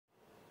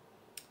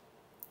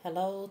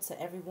Hello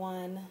to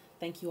everyone.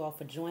 Thank you all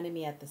for joining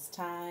me at this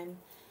time.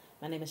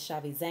 My name is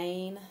Shavi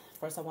Zane.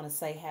 First, I want to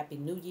say Happy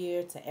New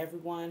Year to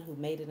everyone who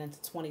made it into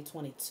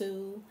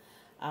 2022.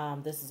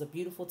 This is a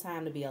beautiful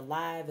time to be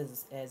alive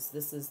as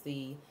this is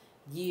the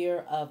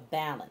year of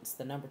balance.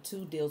 The number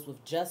two deals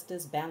with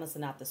justice,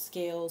 balancing out the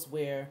scales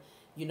where,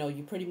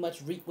 you pretty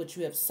much reap what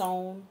you have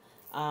sown.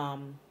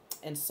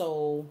 And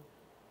so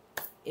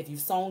if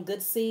you've sown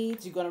good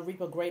seeds, you're going to reap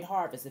a great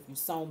harvest. If you've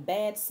sown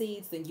bad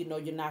seeds, then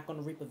you're not going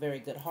to reap a very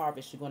good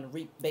harvest. You're going to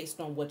reap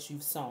based on what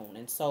you've sown.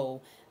 And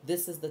so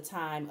this is the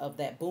time of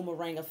that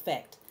boomerang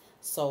effect.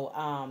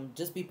 So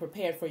just be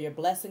prepared for your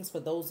blessings for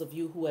those of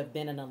you who have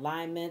been in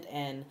alignment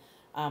and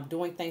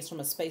doing things from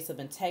a space of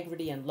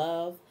integrity and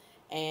love.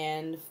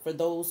 And for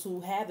those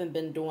who haven't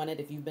been doing it,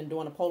 if you've been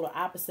doing a polar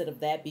opposite of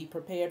that, be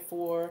prepared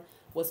for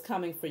what's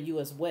coming for you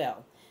as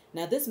well.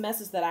 Now, this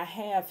message that I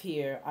have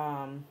here,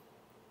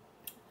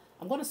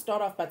 I'm going to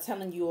start off by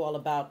telling you all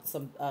about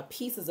some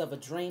pieces of a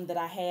dream that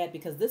I had,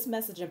 because this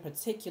message in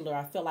particular,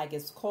 I feel like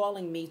it's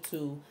calling me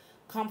to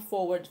come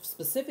forward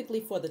specifically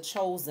for the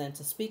chosen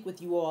to speak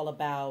with you all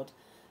about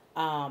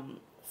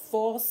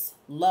false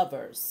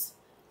lovers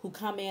who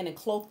come in and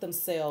cloak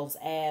themselves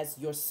as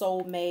your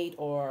soulmate,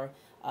 or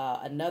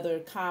another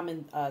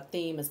common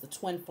theme is the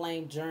twin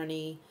flame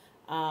journey.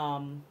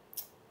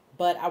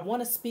 But I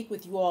want to speak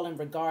with you all in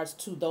regards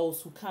to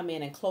those who come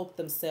in and cloak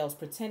themselves,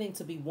 pretending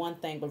to be one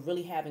thing, but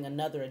really having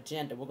another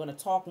agenda. We're going to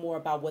talk more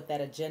about what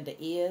that agenda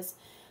is.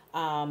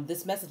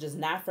 This message is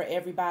not for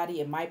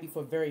everybody. It might be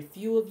for very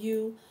few of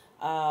you.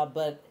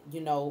 But,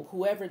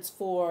 whoever it's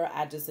for,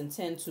 I just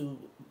intend to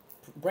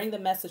bring the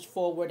message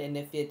forward. And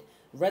if it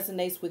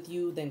resonates with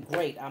you, then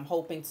great. I'm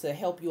hoping to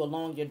help you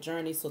along your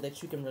journey so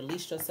that you can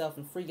release yourself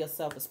and free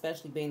yourself,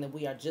 especially being that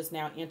we are just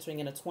now entering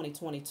into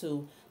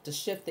 2022, to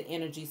shift the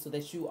energy so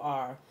that you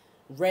are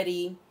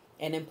ready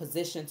and in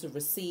position to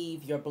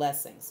receive your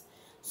blessings.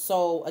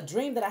 So a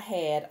dream that I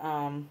had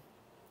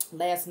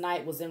last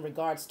night was in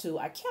regards to,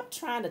 I kept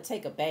trying to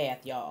take a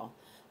bath, y'all.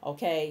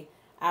 Okay.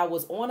 I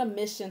was on a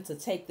mission to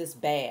take this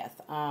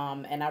bath.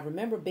 And I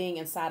remember being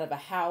inside of a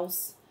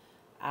house.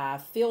 I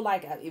feel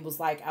like it was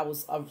like I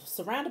was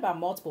surrounded by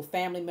multiple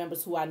family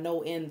members who I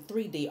know in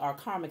 3D are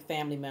karmic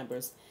family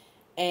members.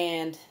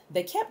 And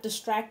they kept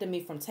distracting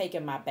me from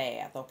taking my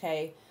bath,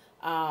 okay?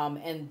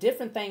 And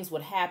different things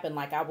would happen.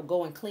 Like I would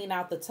go and clean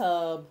out the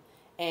tub.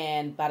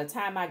 And by the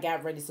time I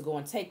got ready to go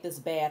and take this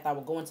bath, I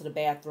would go into the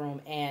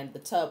bathroom and the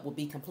tub would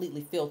be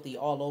completely filthy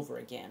all over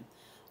again.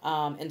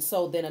 And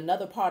so then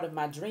another part of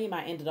my dream,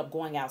 I ended up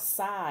going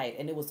outside,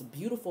 and it was a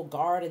beautiful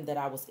garden that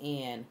I was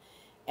in.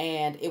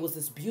 And it was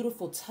this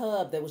beautiful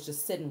tub that was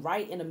just sitting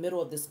right in the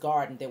middle of this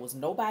garden. There was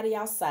nobody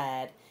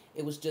outside.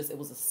 It was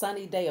a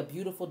sunny day, a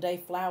beautiful day,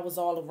 flowers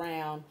all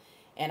around.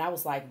 And I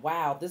was like,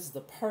 wow, this is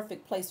the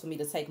perfect place for me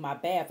to take my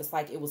bath. It's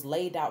like it was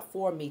laid out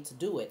for me to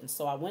do it. And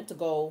so I went to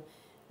go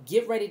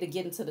get ready to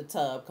get into the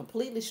tub,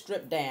 completely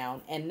stripped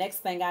down. And next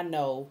thing I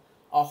know,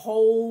 a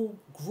whole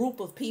group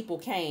of people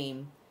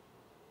came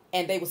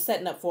and they were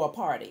setting up for a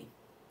party.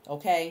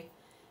 Okay.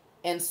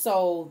 And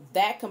so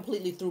that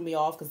completely threw me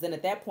off, because then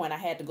at that point I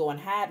had to go and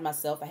hide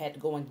myself. I had to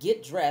go and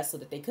get dressed so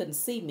that they couldn't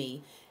see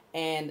me.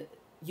 And,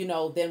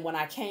 then when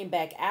I came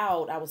back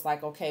out, I was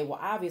like, okay, well,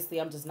 obviously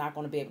I'm just not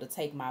going to be able to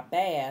take my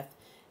bath.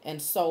 And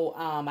so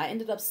I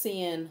ended up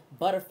seeing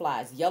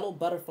butterflies, yellow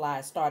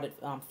butterflies started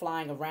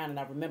flying around. And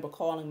I remember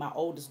calling my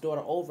oldest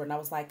daughter over and I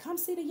was like, come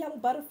see the yellow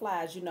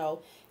butterflies,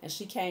 And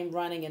she came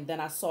running, and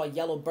then I saw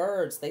yellow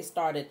birds. They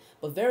started,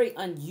 but very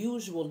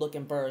unusual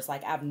looking birds.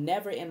 Like I've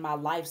never in my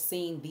life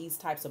seen these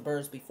types of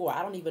birds before.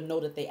 I don't even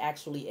know that they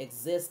actually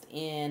exist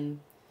in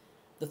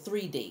the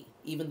 3D.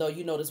 Even though,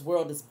 this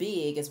world is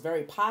big, it's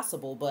very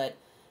possible, but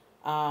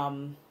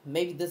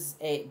maybe this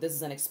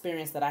is an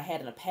experience that I had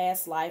in a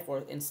past life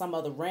or in some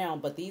other realm.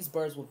 But these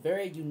birds were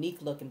very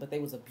unique looking, but they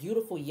was a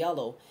beautiful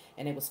yellow,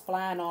 and it was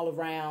flying all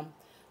around.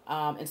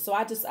 And so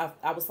I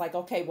was like,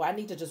 okay, well, I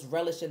need to just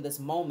relish in this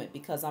moment,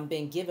 because I'm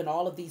being given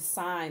all of these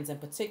signs,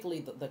 and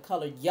particularly the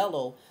color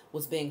yellow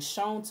was being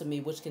shown to me,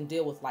 which can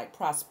deal with like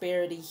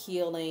prosperity,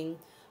 healing,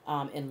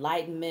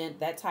 enlightenment,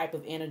 that type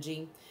of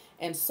energy.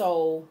 And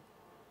so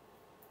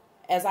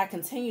as I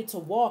continued to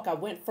walk, I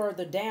went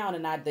further down,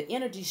 and the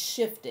energy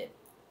shifted.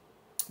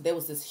 There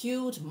was this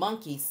huge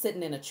monkey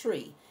sitting in a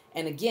tree.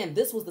 And again,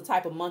 this was the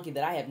type of monkey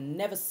that I have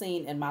never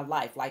seen in my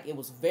life. Like it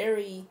was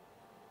I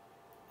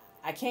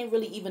can't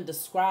really even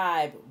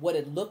describe what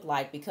it looked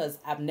like because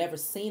I've never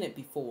seen it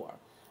before.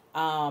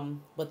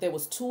 But there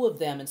was two of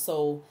them. And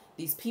so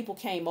these people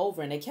came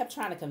over and they kept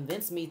trying to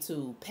convince me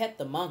to pet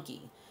the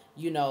monkey,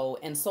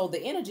 and so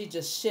the energy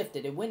just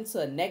shifted. It went into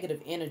a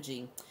negative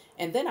energy.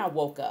 And then I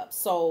woke up.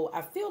 So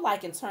I feel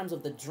like in terms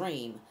of the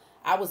dream,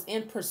 I was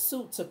in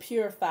pursuit to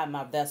purify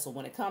my vessel.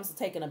 When it comes to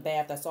taking a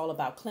bath, that's all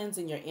about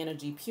cleansing your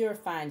energy,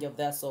 purifying your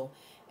vessel.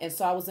 And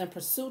so I was in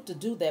pursuit to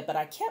do that, but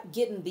I kept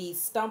getting these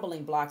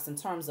stumbling blocks in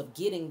terms of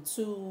getting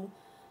to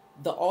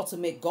the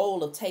ultimate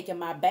goal of taking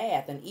my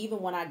bath. And even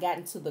when I got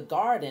into the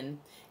garden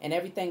and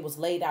everything was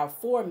laid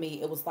out for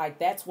me, it was like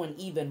that's when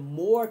even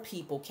more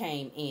people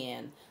came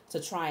in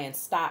to try and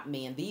stop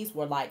me. And these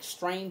were like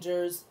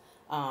strangers,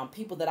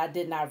 people that I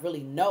did not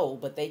really know,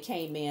 but they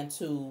came in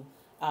to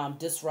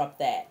disrupt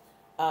that.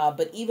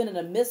 But even in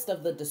the midst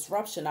of the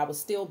disruption, I was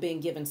still being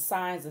given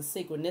signs and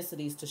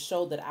synchronicities to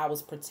show that I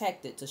was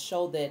protected, to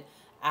show that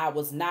I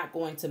was not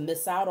going to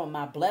miss out on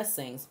my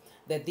blessings,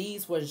 that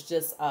these was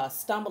just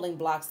stumbling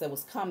blocks that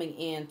was coming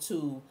in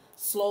to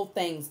slow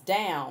things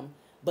down,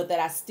 but that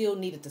I still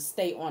needed to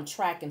stay on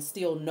track and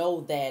still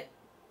know that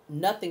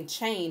nothing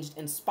changed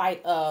in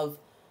spite of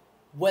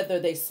whether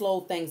they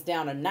slowed things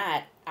down or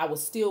not. I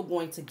was still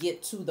going to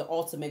get to the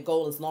ultimate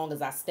goal as long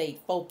as I stayed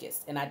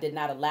focused and I did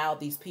not allow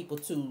these people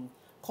to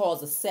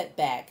cause a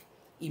setback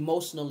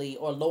emotionally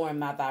or lowering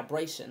my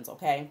vibrations,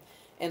 okay?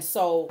 And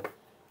so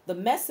the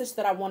message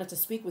that I wanted to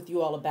speak with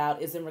you all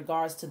about is in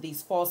regards to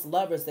these false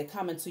lovers that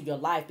come into your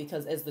life,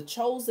 because as the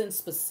chosen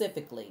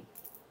specifically,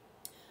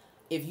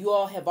 if you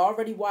all have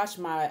already watched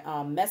my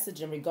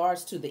message in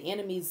regards to the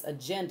enemy's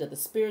agenda, the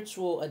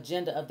spiritual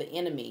agenda of the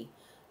enemy,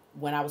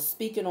 when I was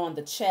speaking on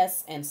the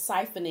chess and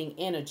siphoning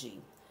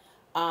energy,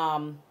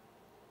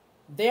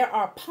 there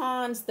are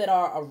pawns that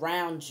are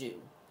around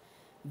you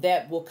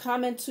that will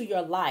come into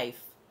your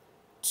life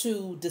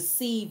to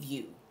deceive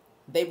you.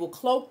 They will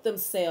cloak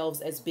themselves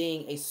as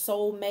being a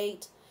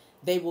soulmate.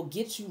 They will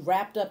get you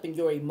wrapped up in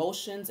your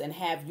emotions and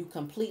have you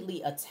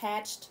completely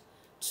attached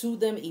to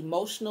them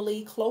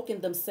emotionally,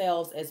 cloaking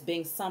themselves as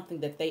being something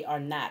that they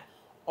are not.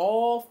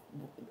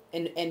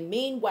 And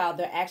meanwhile,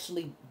 they're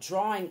actually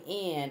drawing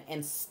in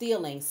and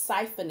stealing,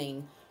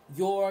 siphoning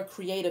your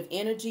creative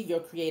energy, your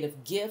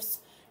creative gifts,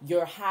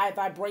 your high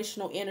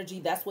vibrational energy.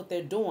 That's what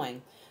they're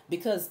doing.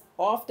 Because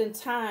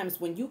oftentimes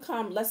when you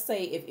come, let's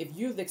say if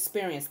you've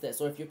experienced this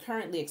or if you're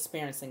currently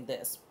experiencing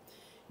this,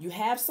 you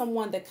have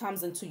someone that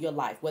comes into your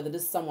life, whether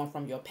this is someone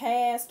from your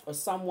past or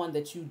someone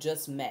that you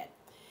just met,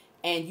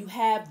 and you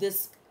have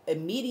this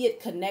immediate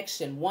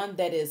connection, one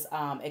that is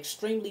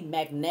extremely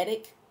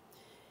magnetic.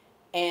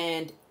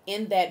 And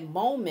in that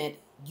moment,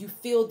 you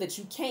feel that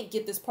you can't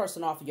get this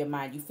person off of your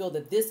mind. You feel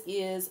that this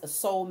is a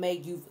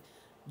soulmate.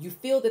 You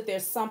feel that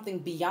there's something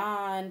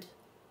beyond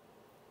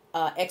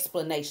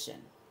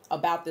explanation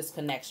about this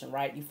connection,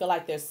 right? You feel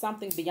like there's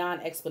something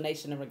beyond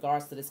explanation in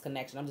regards to this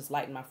connection. I'm just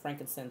lighting my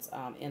frankincense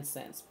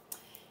incense.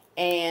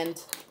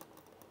 And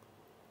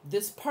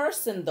this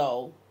person,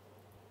 though,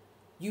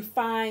 you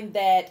find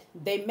that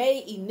they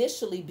may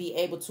initially be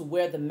able to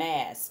wear the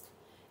mask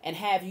and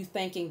have you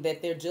thinking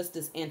that they're just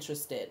as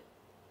interested.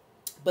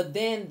 But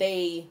then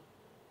they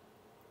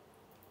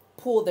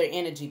pull their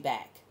energy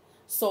back.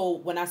 So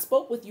when I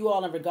spoke with you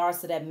all in regards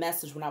to that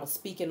message, when I was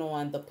speaking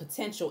on the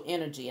potential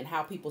energy and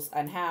how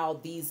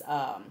these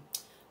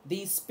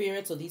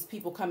spirits or these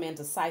people come in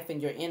to siphon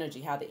your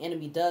energy, how the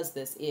enemy does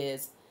this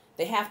is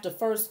they have to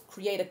first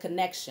create a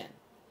connection,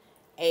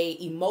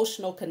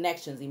 emotional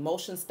connections.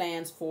 Emotion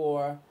stands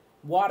for,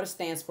 water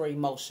stands for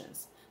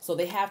emotions. So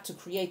they have to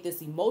create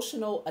this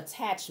emotional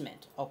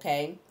attachment,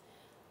 okay?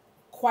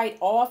 Quite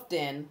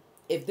often,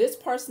 if this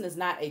person is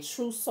not a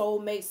true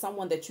soulmate,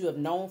 someone that you have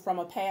known from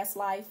a past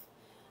life,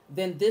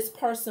 then this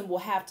person will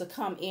have to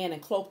come in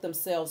and cloak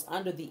themselves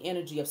under the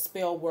energy of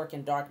spell work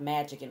and dark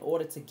magic in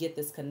order to get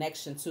this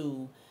connection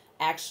to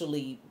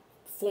actually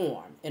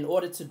form, in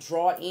order to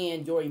draw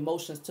in your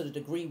emotions to the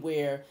degree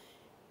where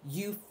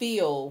you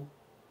feel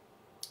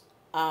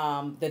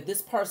that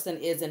this person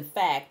is in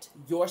fact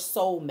your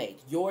soulmate,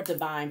 your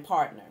divine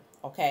partner,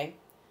 okay?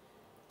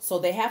 So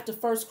they have to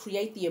first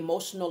create the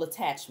emotional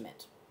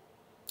attachment.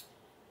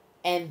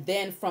 And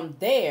then from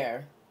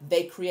there,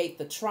 they create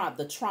the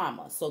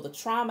trauma. So the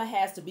trauma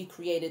has to be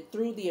created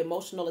through the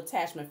emotional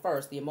attachment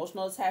first. The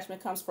emotional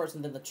attachment comes first,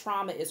 and then the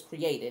trauma is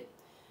created,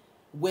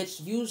 which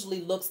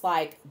usually looks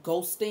like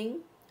ghosting,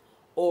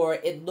 or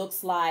it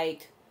looks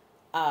like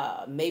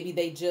maybe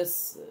they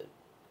just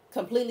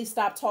completely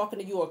stop talking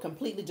to you or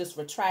completely just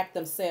retract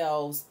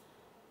themselves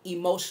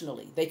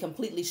emotionally. They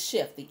completely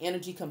shift. The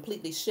energy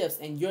completely shifts,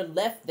 and you're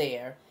left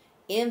there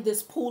in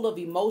this pool of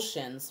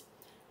emotions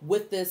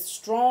with this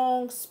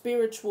strong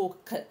spiritual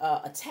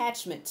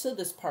attachment to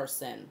this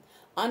person,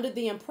 under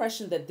the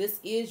impression that this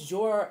is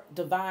your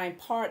divine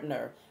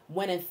partner,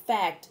 when in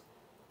fact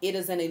it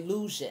is an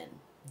illusion.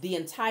 The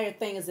entire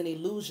thing is an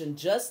illusion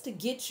just to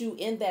get you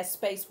in that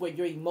space where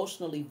you're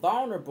emotionally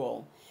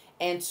vulnerable,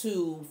 and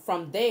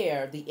from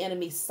there the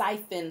enemy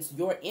siphons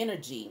your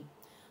energy.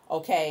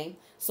 Okay,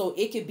 so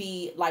it could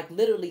be like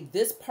literally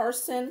this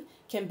person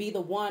can be the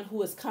one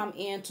who has come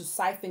in to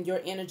siphon your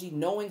energy,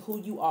 knowing who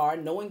you are,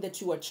 knowing that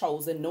you are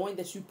chosen, knowing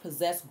that you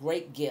possess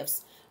great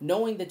gifts,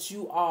 knowing that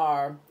you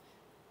are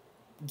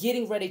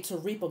getting ready to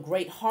reap a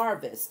great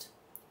harvest.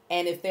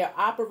 And if they're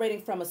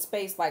operating from a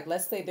space like,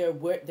 let's say they're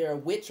a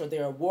witch or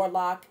they're a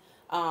warlock,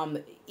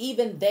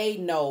 even they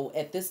know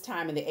at this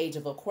time in the age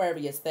of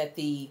Aquarius that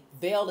the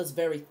veil is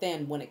very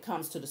thin when it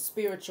comes to the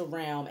spiritual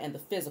realm and the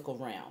physical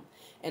realm.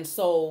 And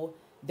so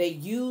They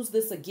use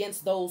this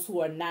against those who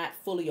are not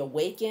fully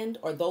awakened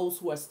or those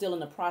who are still in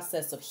the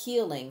process of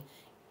healing,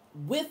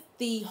 with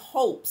the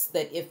hopes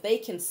that if they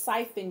can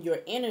siphon your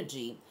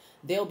energy,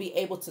 they'll be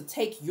able to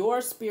take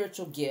your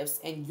spiritual gifts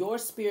and your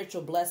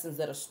spiritual blessings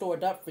that are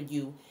stored up for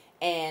you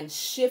and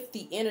shift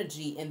the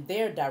energy in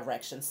their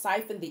direction,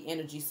 siphon the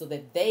energy so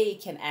that they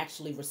can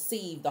actually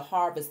receive the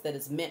harvest that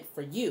is meant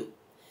for you.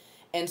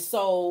 And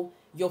so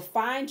you'll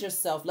find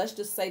yourself, let's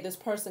just say this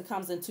person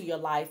comes into your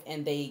life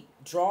and they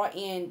draw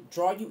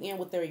you in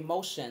with their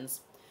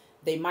emotions.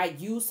 They might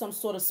use some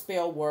sort of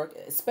spell work,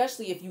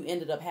 especially if you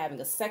ended up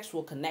having a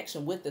sexual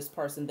connection with this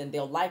person, then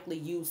they'll likely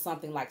use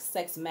something like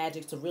sex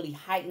magic to really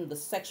heighten the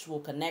sexual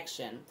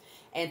connection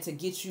and to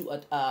get you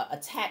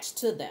attached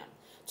to them,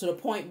 to the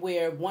point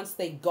where once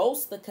they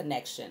ghost the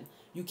connection,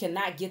 you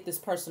cannot get this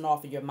person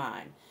off of your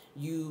mind.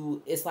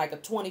 It's like a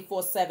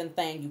 24/7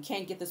 thing. You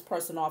can't get this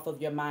person off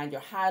of your mind.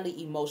 You're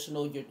highly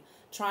emotional. You're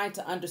trying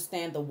to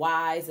understand the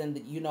whys and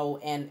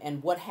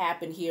and what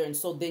happened here. And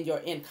so then you're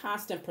in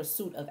constant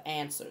pursuit of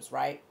answers,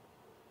 right?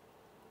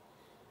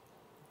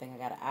 I think I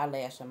got an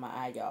eyelash in my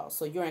eye, y'all.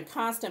 So you're in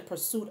constant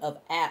pursuit of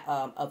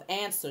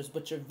answers,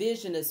 but your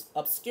vision is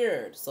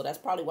obscured. So that's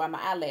probably why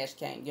my eyelash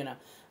came,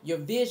 Your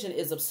vision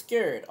is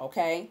obscured,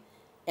 okay?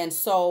 And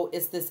so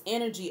it's this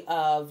energy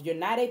of you're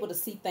not able to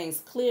see things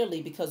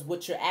clearly because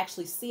what you're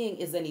actually seeing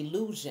is an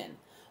illusion.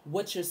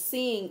 What you're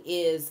seeing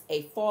is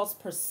a false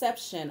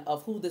perception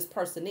of who this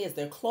person is.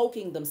 They're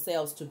cloaking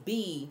themselves to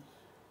be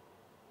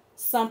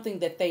something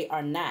that they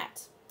are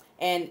not.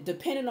 And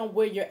depending on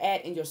where you're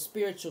at in your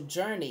spiritual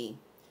journey,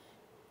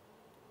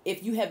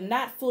 if you have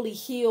not fully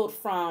healed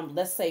from,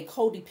 let's say,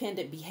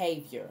 codependent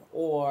behavior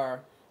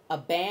or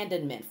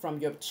abandonment from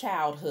your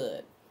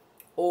childhood,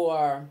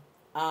 or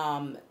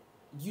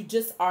you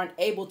just aren't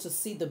able to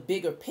see the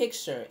bigger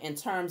picture in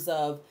terms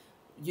of,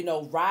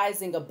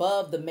 rising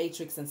above the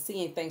matrix and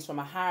seeing things from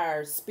a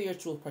higher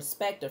spiritual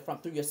perspective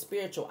through your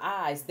spiritual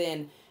eyes,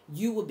 then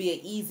you will be an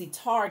easy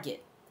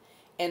target.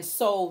 And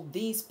so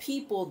these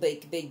people,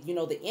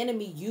 the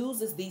enemy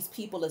uses these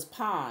people as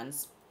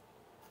pawns,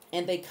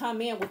 and they come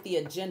in with the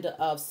agenda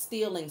of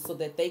stealing so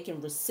that they can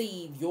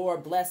receive your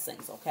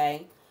blessings,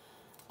 okay?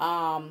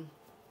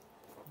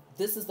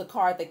 This is the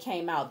card that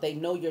came out. They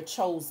know you're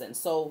chosen.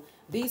 So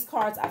these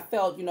cards, I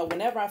felt,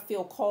 whenever I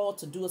feel called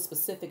to do a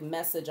specific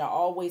message, I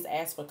always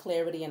ask for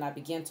clarity and I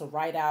begin to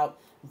write out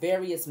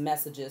various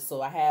messages.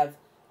 So I have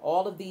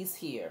all of these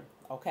here,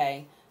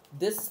 okay?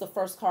 This is the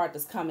first card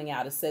that's coming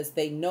out. It says,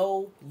 they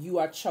know you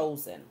are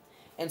chosen.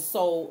 And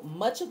so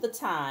much of the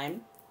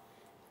time,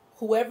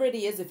 whoever it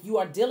is, if you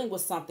are dealing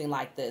with something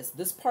like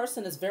this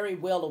person is very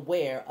well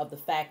aware of the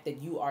fact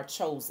that you are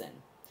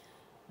chosen.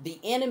 The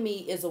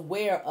enemy is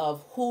aware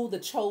of who the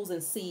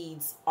chosen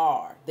seeds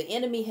are. The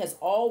enemy has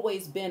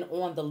always been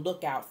on the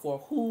lookout for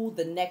who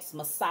the next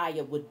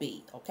Messiah would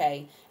be,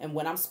 okay? And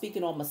when I'm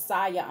speaking on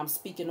Messiah, I'm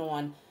speaking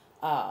on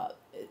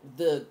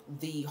the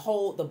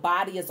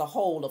body as a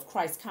whole of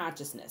Christ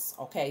consciousness,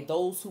 okay?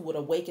 Those who would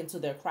awaken to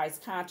their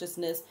Christ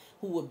consciousness,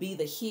 who would be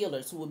the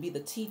healers, who would be the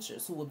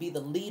teachers, who would be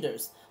the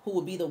leaders, who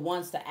would be the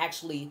ones to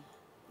actually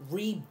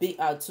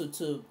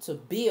to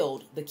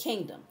build the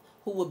kingdom,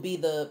 who would be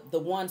the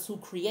ones who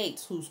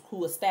create,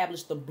 who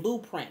establish the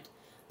blueprint,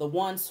 the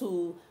ones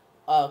who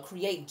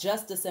create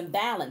justice and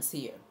balance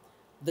here,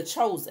 the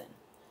chosen.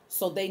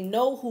 So they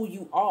know who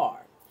you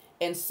are.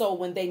 And so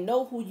when they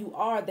know who you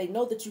are, they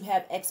know that you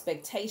have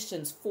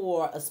expectations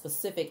for a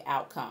specific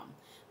outcome.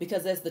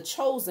 Because as the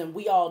chosen,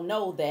 we all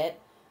know that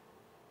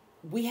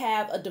we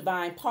have a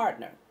divine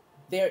partner.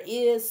 There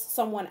is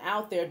someone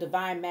out there,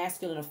 divine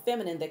masculine or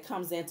feminine, that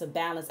comes in to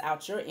balance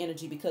out your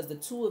energy, because the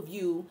two of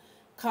you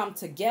come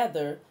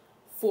together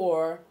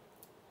for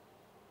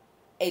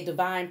a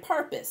divine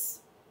purpose,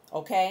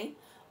 okay?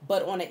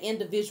 But on an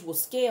individual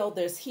scale,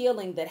 there's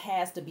healing that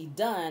has to be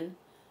done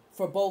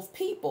for both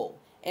people.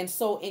 And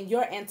so in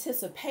your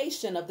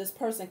anticipation of this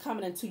person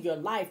coming into your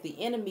life,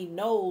 the enemy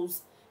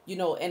knows,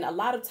 and a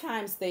lot of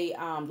times they,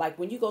 like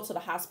when you go to the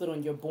hospital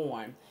and you're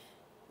born,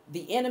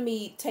 the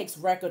enemy takes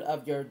record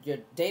of your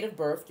date of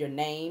birth, your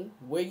name,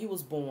 where you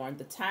was born,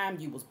 the time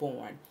you was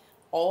born.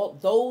 All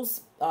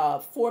those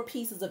 4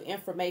 pieces of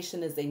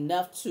information is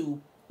enough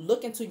to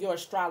look into your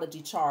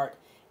astrology chart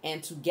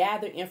and to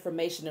gather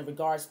information in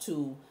regards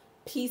to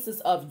pieces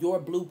of your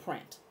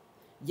blueprint.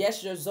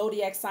 Yes, your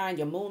zodiac sign,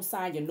 your moon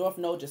sign, your north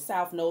node, your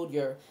south node,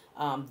 your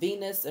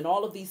Venus, and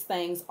all of these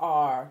things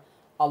are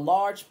a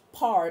large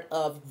part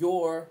of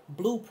your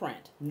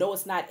blueprint. No,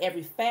 it's not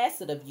every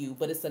facet of you,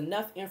 but it's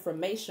enough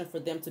information for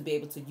them to be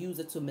able to use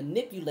it to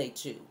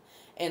manipulate you.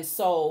 And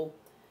so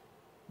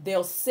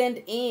they'll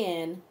send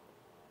in,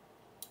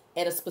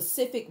 at a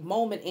specific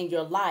moment in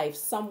your life,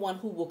 someone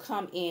who will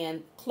come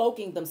in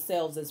cloaking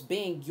themselves as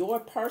being your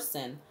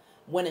person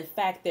when in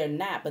fact they're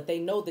not. But they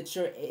know that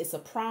it's a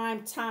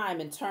prime time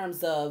in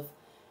terms of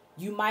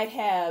you might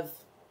have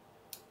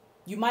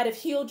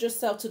healed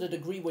yourself to the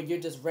degree where you're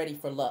just ready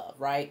for love,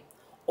 right?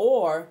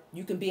 Or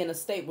you can be in a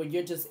state where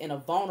you're just in a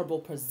vulnerable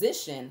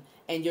position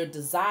and you're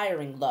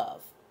desiring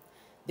love.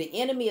 The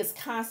enemy is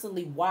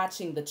constantly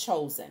watching the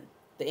chosen.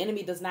 The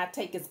enemy does not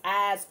take his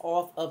eyes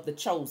off of the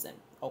chosen,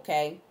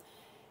 okay?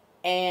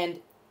 And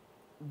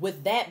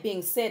with that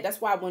being said, that's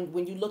why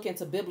when you look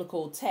into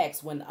biblical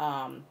text, when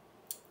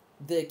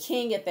the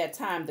king at that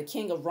time, the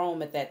king of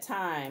Rome at that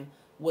time,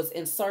 was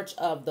in search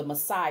of the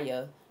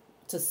Messiah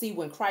to see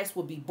when Christ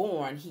would be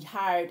born, he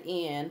hired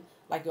in,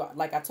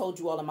 like I told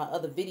you all in my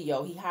other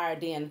video, he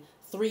hired in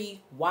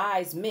 3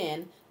 wise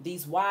men.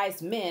 These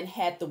wise men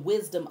had the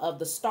wisdom of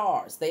the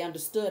stars. They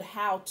understood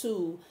how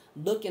to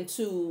look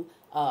into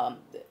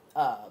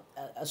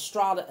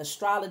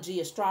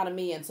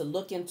astronomy, and to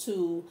look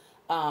into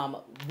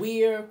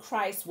where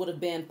Christ would have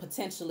been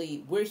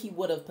potentially, where he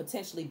would have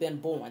potentially been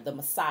born, the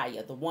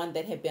Messiah, the one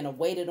that had been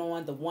awaited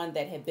on, the one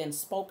that had been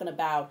spoken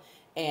about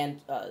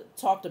and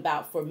talked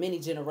about for many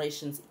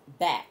generations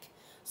back.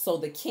 So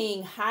the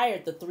king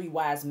hired the 3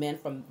 wise men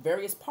from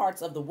various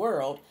parts of the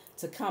world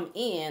to come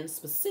in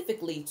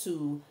specifically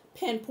to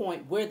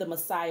pinpoint where the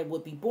Messiah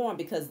would be born,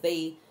 because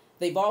they've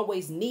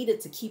always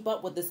needed to keep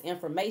up with this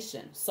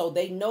information. So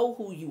they know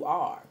who you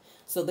are.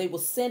 So they will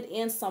send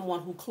in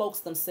someone who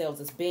cloaks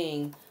themselves as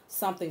being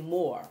something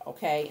more,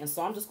 okay? And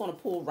so I'm just going to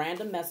pull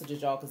random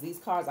messages, y'all, because these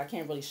cards, I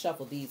can't really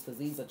shuffle these because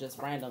these are just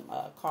random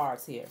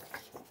cards here.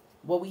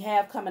 What we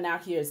have coming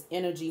out here is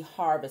energy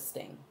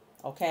harvesting,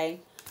 okay?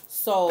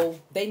 So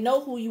they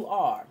know who you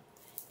are.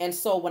 And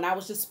so when I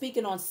was just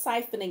speaking on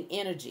siphoning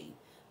energy,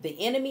 the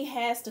enemy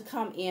has to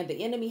come in.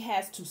 The enemy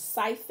has to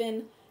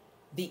siphon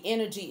the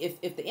energy.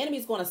 If the enemy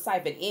is going to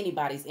siphon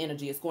anybody's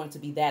energy, it's going to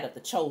be that of the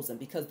chosen,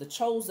 because the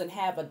chosen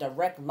have a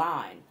direct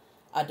line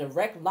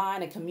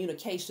and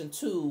communication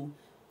to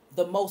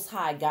the Most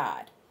High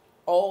God,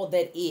 all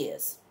that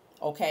is,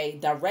 okay?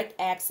 Direct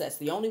access.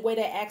 The only way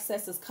that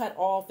access is cut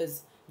off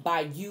is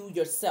by you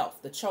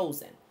yourself, the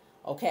chosen,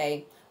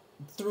 okay?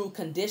 Through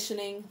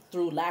conditioning,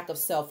 through lack of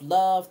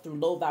self-love, through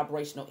low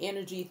vibrational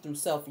energy, through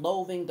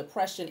self-loathing,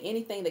 depression,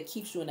 anything that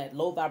keeps you in that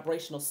low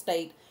vibrational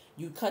state,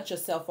 you cut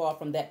yourself off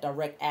from that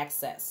direct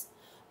access.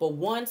 But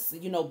once,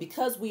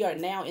 because we are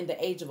now in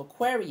the age of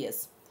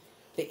Aquarius,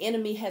 the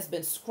enemy has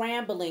been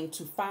scrambling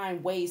to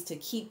find ways to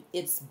keep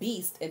its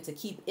beast and to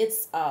keep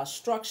its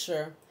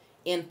structure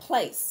in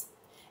place.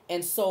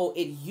 And so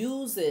it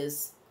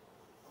uses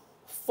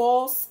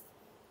false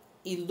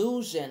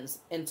illusions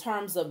in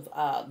terms of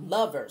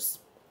lovers,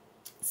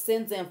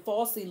 sends in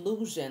false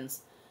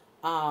illusions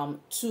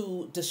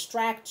to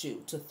distract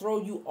you, to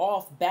throw you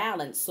off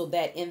balance, so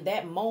that in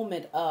that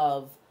moment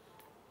of,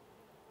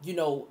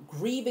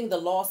 grieving the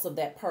loss of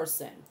that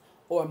person,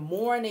 or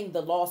mourning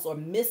the loss, or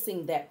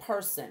missing that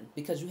person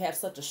because you have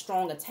such a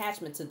strong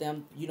attachment to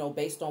them,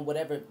 based on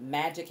whatever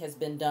magic has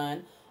been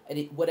done,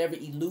 whatever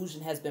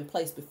illusion has been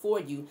placed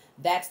before you,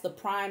 that's the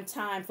prime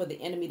time for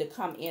the enemy to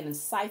come in and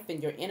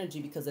siphon your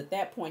energy, because at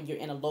that point you're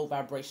in a low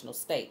vibrational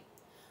state.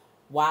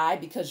 Why?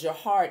 Because your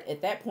heart,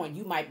 at that point,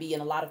 you might be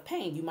in a lot of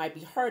pain. You might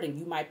be hurting.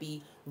 You might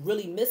be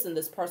really missing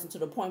this person to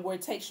the point where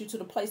it takes you to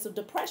the place of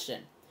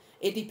depression.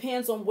 It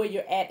depends on where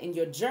you're at in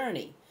your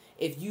journey.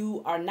 If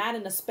you are not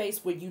in a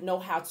space where you know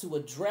how to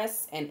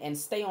address and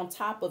stay on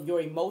top of your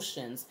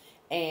emotions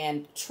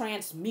and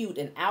transmute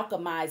and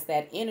alchemize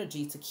that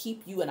energy to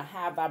keep you in a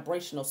high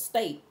vibrational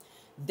state,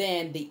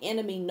 then the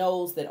enemy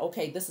knows that,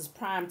 okay, this is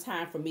prime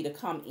time for me to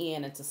come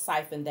in and to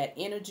siphon that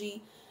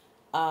energy.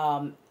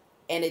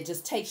 And it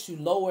just takes you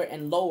lower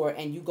and lower,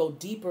 and you go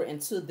deeper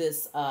into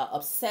this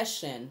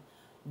obsession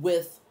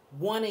with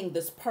wanting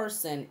this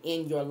person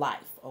in your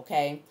life,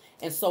 okay?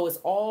 And so it's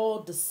all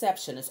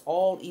deception. It's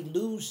all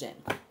illusion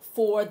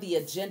for the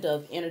agenda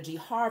of energy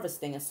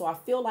harvesting. And so I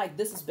feel like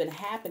this has been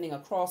happening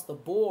across the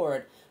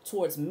board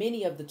towards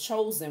many of the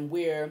chosen,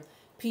 where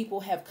people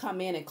have come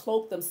in and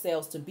cloaked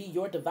themselves to be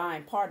your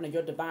divine partner,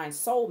 your divine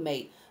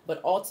soulmate,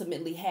 but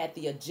ultimately had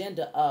the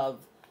agenda of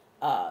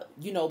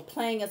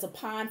playing as a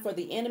pawn for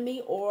the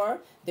enemy,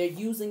 or they're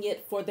using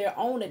it for their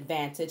own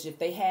advantage. If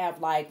they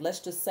have, like, let's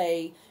just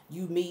say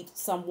you meet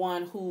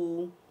someone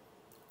who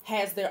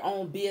has their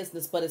own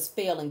business but is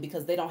failing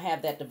because they don't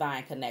have that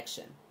divine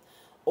connection,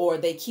 or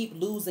they keep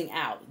losing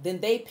out, then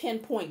they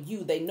pinpoint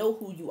you. They know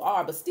who you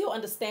are, but still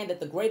understand that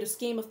the greater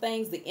scheme of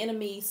things, the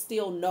enemy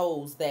still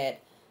knows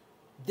that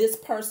this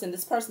person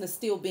is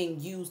still being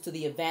used to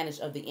the advantage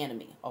of the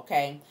enemy,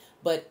 okay?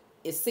 But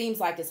it seems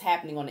like it's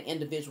happening on an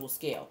individual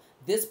scale.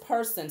 This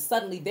person,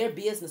 suddenly their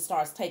business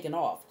starts taking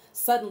off.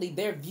 Suddenly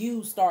their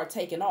views start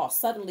taking off.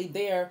 Suddenly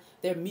their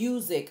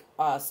music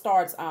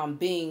starts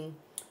being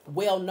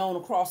well known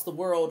across the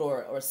world,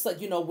 or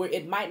where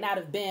it might not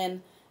have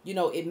been,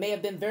 it may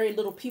have been very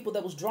little people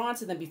that was drawn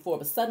to them before,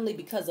 but suddenly,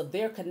 because of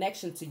their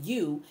connection to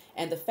you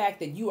and the fact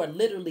that you are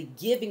literally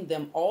giving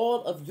them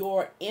all of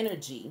your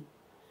energy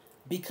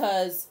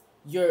because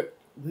you're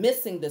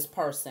missing this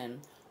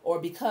person, or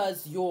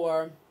because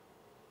you're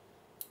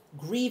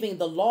grieving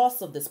the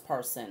loss of this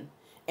person,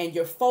 and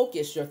your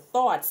focus, your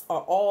thoughts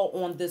are all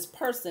on this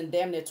person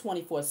damn near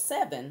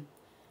 24/7,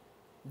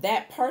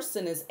 that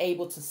person is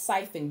able to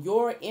siphon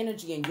your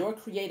energy and your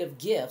creative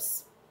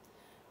gifts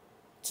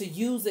to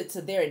use it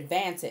to their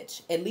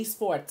advantage, at least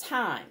for a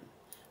time.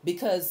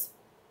 because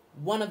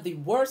one of the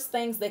worst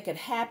things that could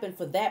happen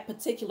for that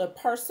particular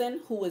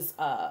person who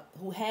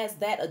has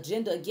that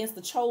agenda against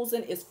the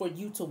chosen is for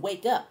you to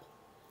wake up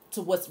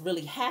to what's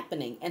really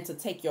happening and to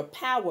take your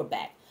power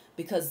back.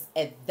 Because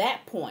at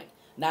that point,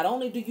 not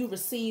only do you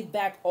receive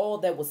back all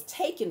that was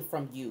taken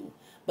from you,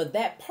 but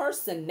that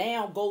person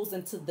now goes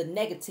into the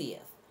negative.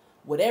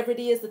 Whatever it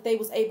is that they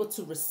was able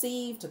to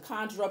receive, to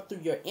conjure up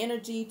through your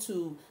energy,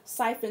 to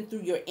siphon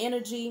through your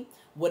energy,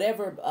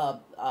 whatever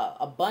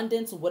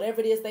abundance, whatever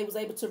it is they was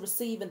able to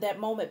receive in that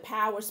moment,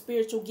 power,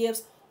 spiritual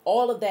gifts,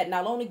 all of that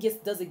not only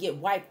does it get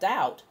wiped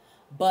out,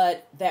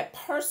 but that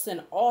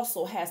person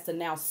also has to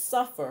now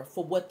suffer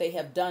for what they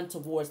have done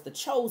towards the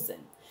chosen.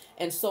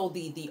 And so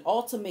the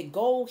ultimate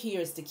goal here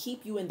is to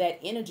keep you in that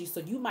energy. So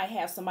you might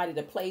have somebody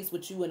that plays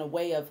with you in a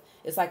way of,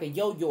 it's like a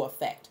yo-yo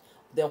effect.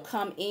 They'll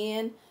come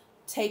in,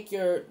 take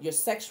your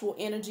sexual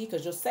energy,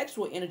 because your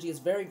sexual energy is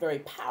very, very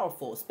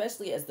powerful,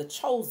 especially as the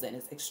chosen.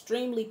 It's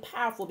extremely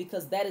powerful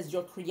because that is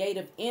your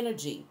creative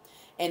energy.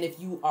 And if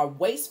you are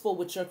wasteful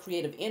with your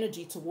creative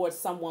energy towards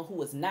someone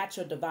who is not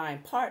your divine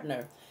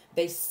partner,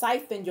 they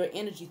siphon your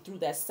energy through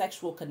that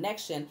sexual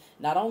connection.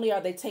 Not only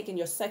are they taking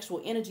your sexual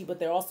energy, but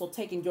they're also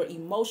taking your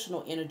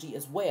emotional energy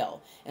as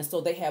well. And so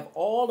they have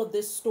all of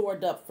this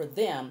stored up for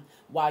them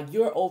while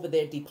you're over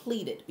there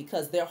depleted,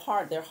 because they're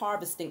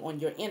harvesting on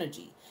your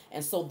energy.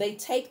 And so they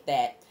take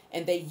that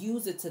and they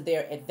use it to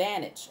their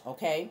advantage,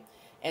 okay?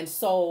 And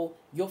so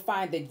you'll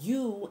find that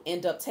you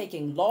end up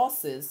taking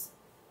losses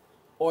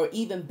or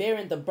even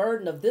bearing the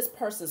burden of this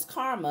person's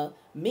karma.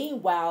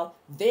 Meanwhile,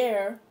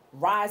 they're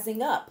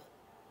rising up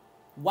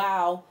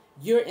while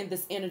you're in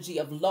this energy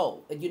of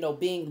low,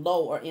 being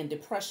low or in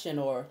depression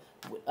or,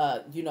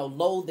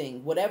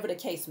 loathing, whatever the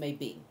case may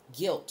be,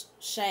 guilt,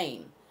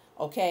 shame,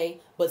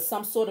 okay? But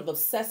some sort of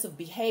obsessive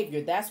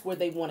behavior, that's where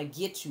they want to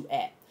get you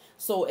at.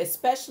 So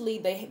especially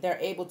they're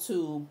able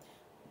to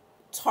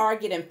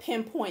target and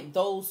pinpoint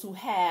those who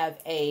have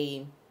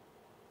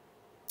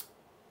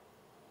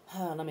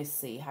let me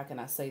see, how can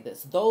I say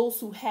this? Those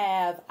who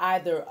have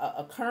either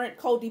a current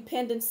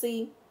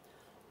codependency,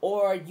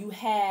 or you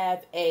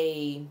have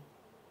a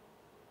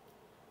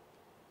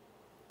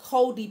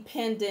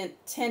codependent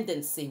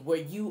tendency where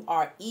you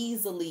are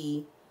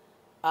easily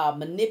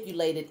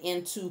manipulated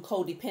into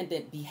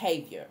codependent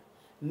behavior.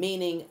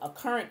 Meaning a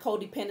current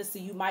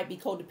codependency, you might be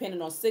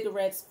codependent on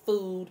cigarettes,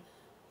 food,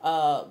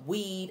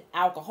 weed,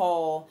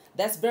 alcohol.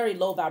 That's very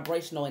low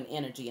vibrational in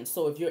energy. And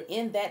so if you're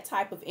in that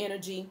type of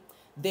energy,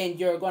 then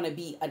you're going to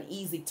be an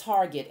easy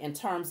target in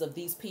terms of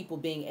these people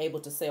being able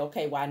to say,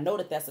 okay, well, I know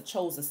that that's a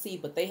chosen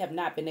seed, but they have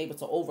not been able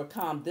to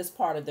overcome this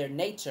part of their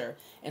nature.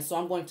 And so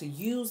I'm going to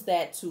use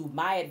that to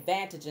my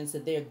advantage and to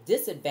their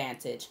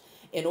disadvantage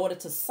in order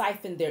to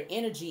siphon their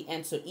energy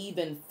and to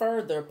even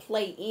further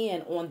play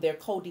in on their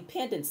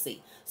codependency.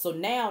 So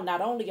now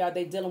not only are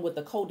they dealing with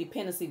the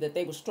codependency that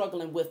they were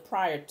struggling with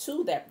prior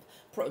to that,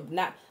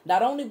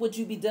 not only would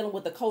you be dealing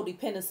with the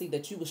codependency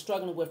that you were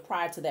struggling with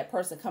prior to that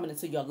person coming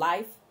into your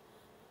life,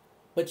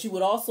 but you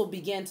would also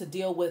begin to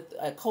deal with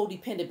a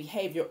codependent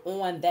behavior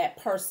on that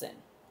person,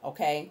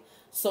 okay?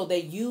 So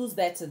they use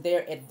that to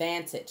their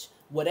advantage.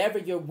 Whatever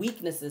your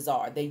weaknesses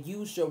are, they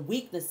use your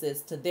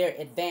weaknesses to their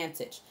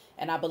advantage.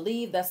 And I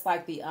believe that's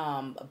like the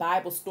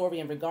Bible story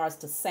in regards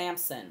to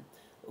Samson,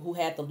 who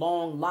had the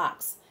long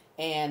locks.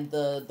 And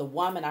the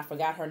woman, I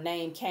forgot her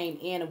name, came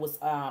in and was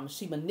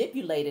she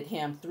manipulated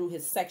him through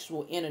his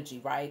sexual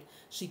energy, right?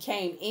 She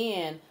came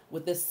in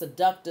with this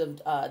seductive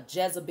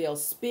Jezebel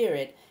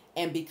spirit.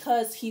 And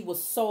because he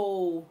was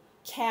so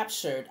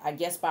captured, I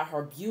guess, by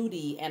her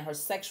beauty and her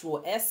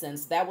sexual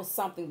essence, that was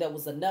something that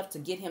was enough to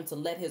get him to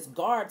let his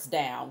guards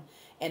down.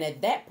 And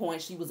at that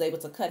point, she was able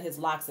to cut his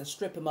locks and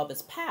strip him of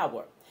his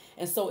power.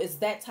 And so it's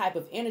that type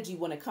of energy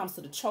when it comes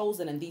to the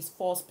chosen and these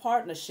false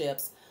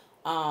partnerships,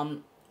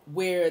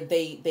 where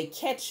they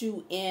catch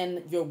you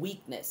in your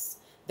weakness.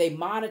 They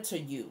monitor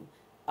you.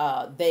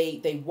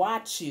 They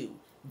watch you.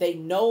 They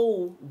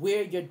know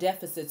where your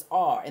deficits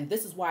are. And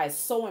this is why it's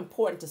so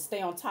important to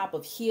stay on top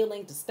of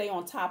healing, to stay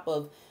on top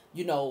of,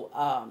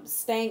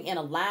 staying in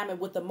alignment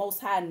with the Most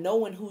High,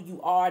 knowing who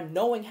you are,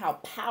 knowing how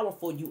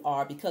powerful you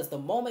are, because the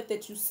moment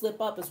that you slip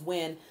up is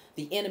when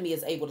the enemy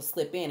is able to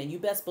slip in. And you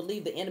best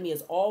believe the enemy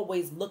is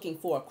always looking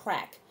for a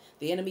crack.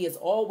 The enemy is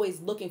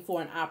always looking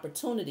for an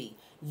opportunity.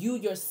 You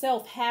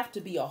yourself have to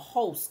be a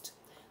host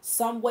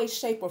some way,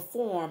 shape, or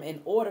form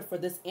in order for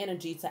this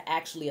energy to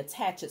actually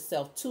attach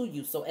itself to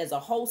you. So as a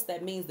host,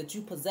 that means that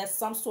you possess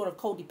some sort of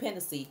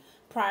codependency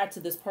prior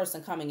to this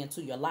person coming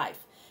into your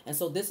life. And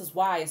so this is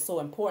why it's so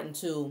important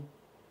to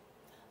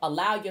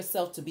allow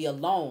yourself to be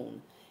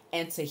alone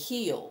and to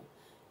heal,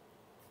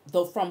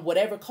 though, from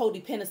whatever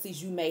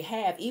codependencies you may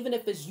have. Even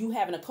if it's you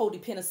having a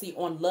codependency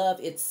on love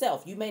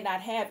itself, you may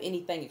not have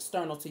anything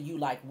external to you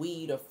like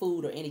weed or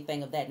food or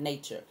anything of that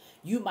nature.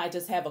 You might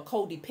just have a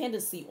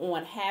codependency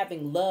on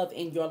having love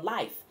in your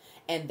life,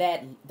 and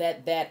that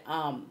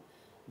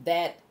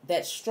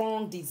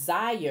strong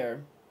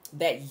desire,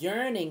 that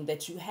yearning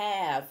that you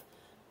have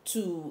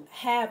to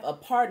have a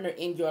partner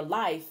in your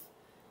life,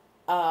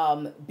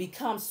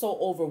 becomes so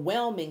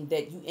overwhelming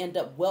that you end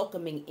up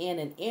welcoming in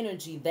an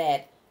energy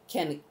that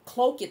can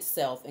cloak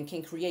itself and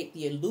can create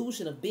the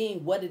illusion of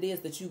being what it is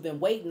that you've been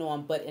waiting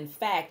on, but in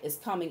fact is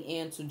coming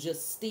in to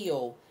just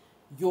steal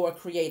your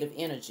creative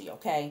energy.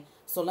 Okay,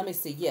 so let me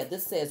see. Yeah,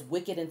 this says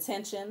wicked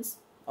intentions.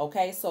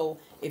 Okay, so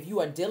if you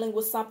are dealing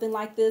with something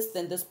like this,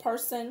 then this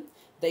person,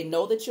 they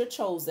know that you're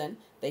chosen.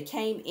 They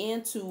came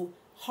in to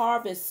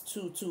harvest,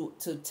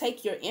 to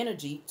take your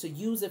energy, to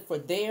use it for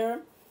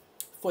their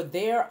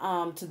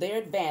to their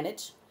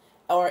advantage.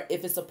 Or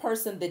if it's a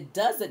person that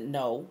doesn't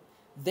know,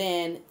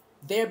 then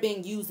they're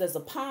being used as a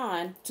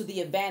pawn to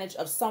the advantage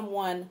of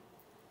someone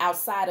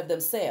outside of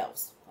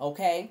themselves.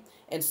 Okay,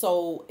 and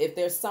so if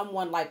there's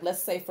someone, like,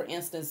 let's say for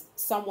instance,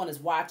 someone is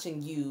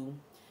watching you,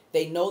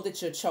 they know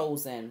that you're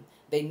chosen,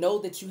 they know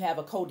that you have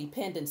a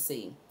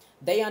codependency,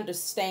 they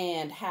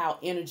understand how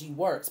energy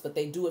works, but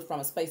they do it from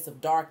a space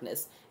of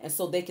darkness. And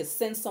so they could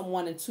send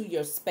someone into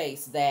your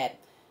space that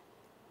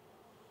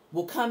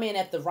will come in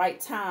at the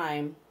right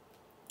time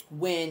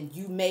when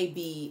you may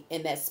be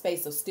in that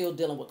space of still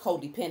dealing with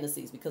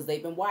codependencies, because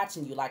they've been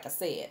watching you, like I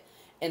said.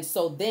 And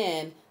so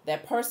then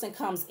that person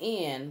comes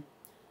in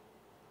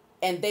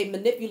and they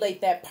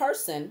manipulate that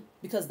person,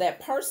 because that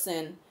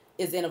person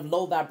is in a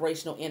low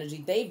vibrational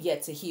energy. They've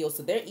yet to heal,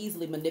 so they're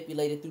easily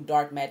manipulated through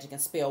dark magic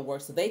and spell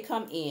work. So they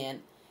come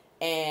in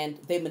and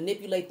they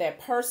manipulate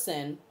that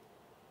person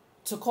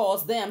to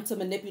cause them to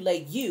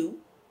manipulate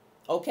you.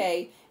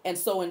 Okay, and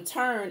so in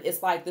turn,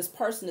 it's like this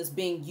person is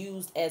being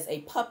used as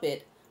a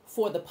puppet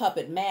for the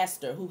puppet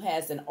master, who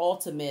has an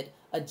ultimate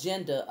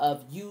agenda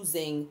of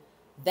using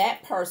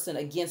that person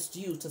against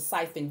you to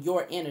siphon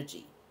your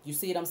energy. You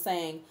see what I'm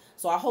saying?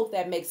 So I hope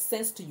that makes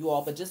sense to you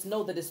all, but just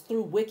know that it's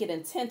through wicked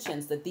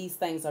intentions that these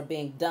things are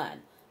being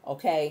done.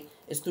 Okay,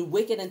 it's through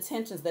wicked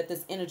intentions that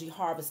this energy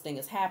harvesting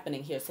is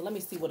happening here. So let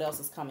me see what else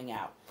is coming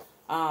out.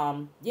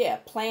 Yeah,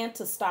 plan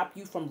to stop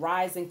you from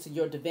rising to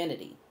your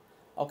divinity.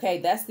 Okay,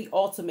 that's the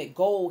ultimate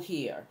goal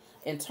here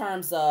in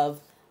terms of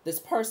this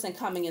person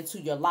coming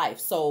into your life.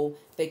 So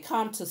they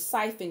come to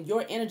siphon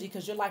your energy,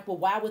 because you're like, well,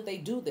 why would they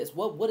do this?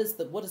 What is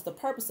the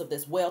purpose of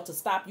this? Well, to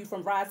stop you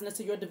from rising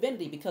into your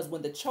divinity, because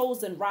when the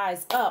chosen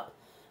rise up,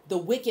 the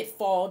wicked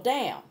fall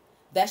down.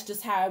 That's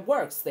just how it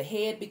works. The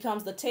head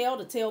becomes the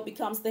tail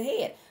becomes the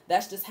head.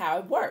 That's just how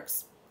it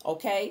works.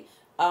 Okay?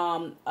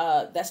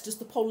 That's just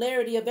the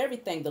polarity of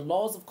everything. The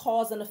laws of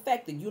cause and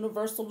effect, the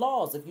universal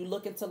laws. If you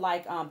look into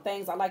like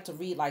things I like to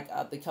read, like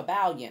the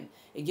Kabbalion,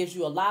 it gives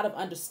you a lot of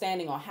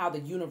understanding on how the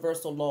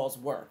universal laws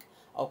work.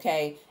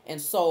 Okay,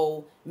 and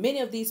so many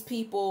of these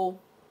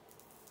people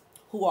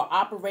who are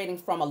operating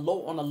from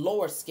on a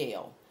lower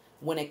scale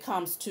when it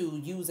comes to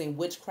using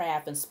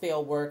witchcraft and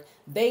spell work,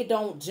 they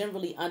don't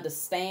generally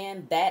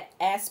understand that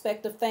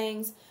aspect of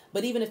things.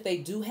 But even if they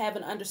do have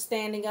an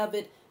understanding of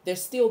it, they're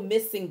still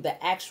missing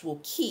the actual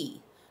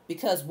key,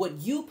 because what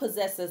you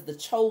possess as the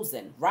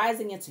chosen,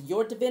 rising into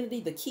your divinity,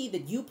 the key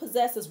that you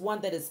possess is one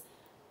that is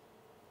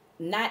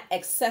not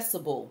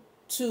accessible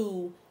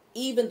to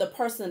even the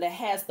person that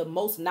has the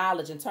most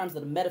knowledge in terms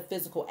of the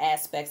metaphysical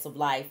aspects of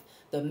life,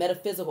 the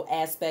metaphysical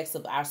aspects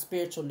of our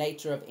spiritual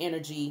nature of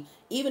energy.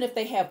 Even if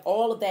they have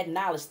all of that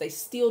knowledge, they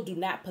still do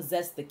not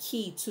possess the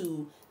key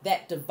to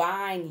that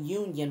divine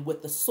union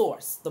with the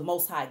source, the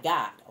Most High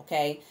God.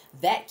 Okay,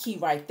 that key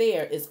right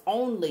there is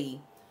only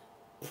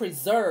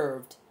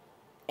preserved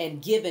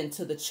and given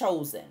to the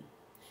chosen.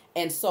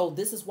 And so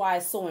this is why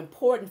it's so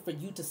important for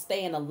you to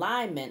stay in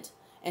alignment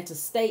and to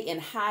stay in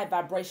high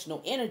vibrational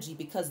energy,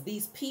 because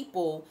these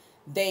people,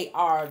 they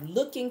are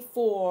looking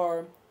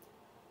for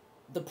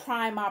the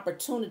prime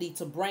opportunity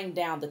to bring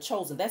down the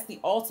chosen. That's the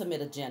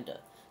ultimate agenda,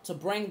 to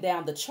bring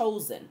down the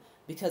chosen,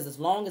 because as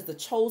long as the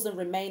chosen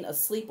remain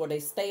asleep or they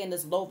stay in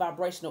this low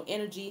vibrational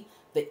energy,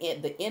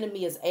 the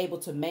enemy is able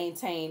to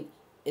maintain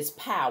its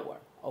power.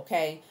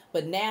 Okay,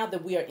 but now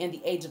that we are in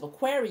the age of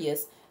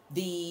Aquarius,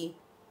 the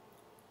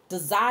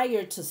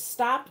desire to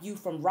stop you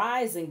from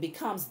rising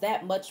becomes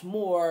that much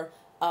more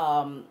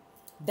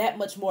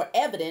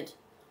evident.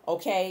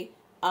 Okay,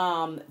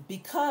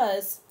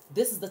 because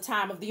this is the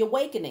time of the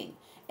awakening,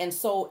 and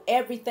so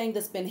everything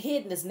that's been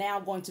hidden is now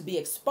going to be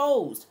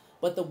exposed.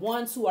 But the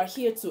ones who are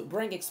here to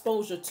bring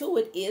exposure to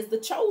it is the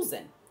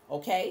chosen.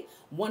 Okay,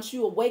 once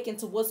you awaken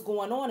to what's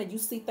going on and you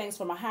see things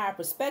from a higher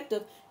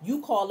perspective,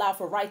 you call out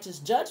for righteous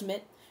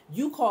judgment,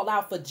 you call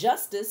out for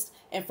justice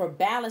and for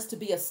balance to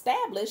be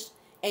established,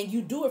 and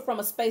you do it from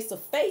a space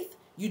of faith.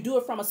 You do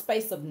it from a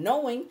space of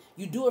knowing.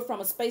 You do it from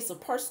a space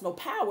of personal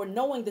power,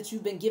 knowing that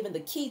you've been given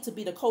the key to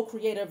be the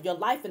co-creator of your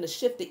life and to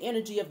shift the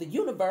energy of the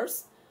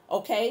universe.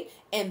 Okay,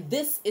 and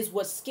this is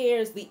what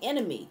scares the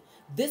enemy.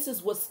 This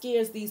is what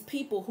scares these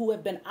people who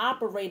have been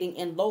operating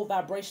in low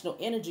vibrational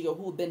energy, or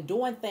who have been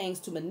doing things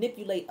to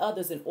manipulate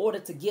others in order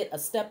to get a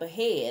step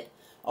ahead.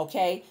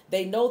 Okay,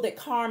 they know that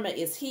karma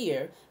is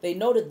here. They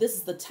know that this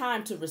is the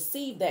time to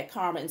receive that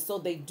karma. And so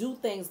they do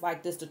things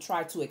like this to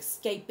try to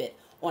escape it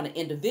on an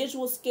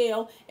individual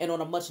scale and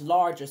on a much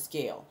larger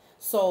scale.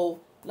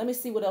 So let me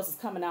see what else is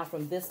coming out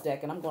from this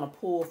deck. And I'm going to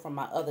pull from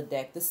my other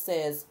deck. This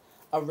says,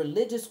 a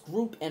religious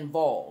group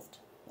involved.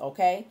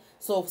 Okay,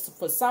 so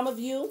for some of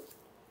you,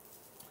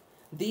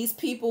 these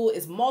people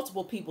is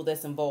multiple people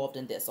that's involved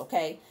in this.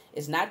 Okay,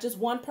 it's not just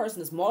one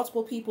person, it's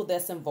multiple people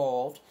that's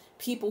involved.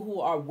 People who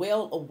are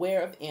well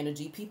aware of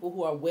energy, people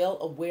who are well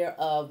aware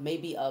of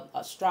maybe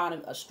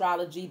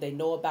astrology. They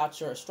know about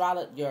your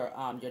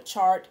your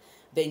chart.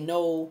 They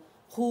know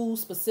who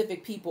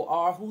specific people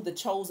are, who the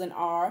chosen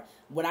are.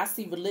 When I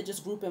see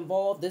religious group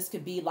involved, this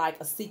could be like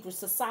a secret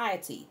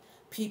society,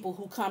 people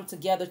who come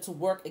together to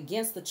work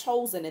against the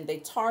chosen, and they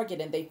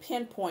target and they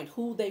pinpoint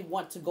who they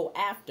want to go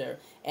after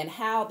and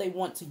how they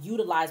want to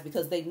utilize,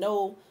 because they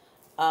know,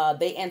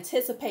 they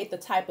anticipate the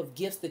type of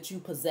gifts that you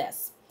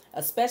possess,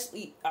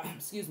 especially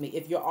excuse me,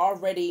 if you're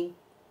already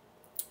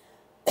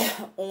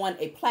on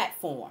a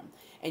platform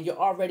and you're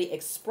already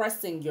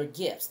expressing your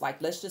gifts.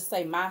 Like, let's just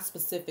say my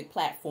specific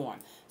platform,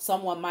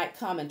 someone might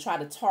come and try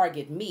to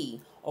target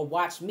me or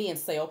watch me and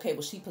say, okay,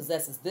 well, she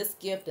possesses this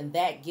gift and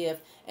that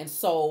gift, and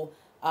so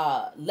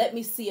let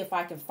me see if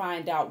I can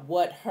find out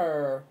what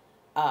her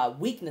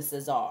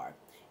weaknesses are.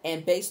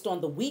 And based on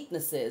the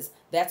weaknesses,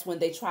 that's when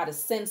they try to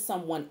send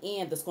someone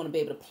in that's going to be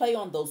able to play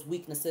on those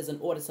weaknesses in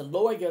order to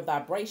lower your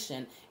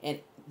vibration. And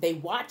they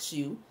watch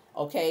you,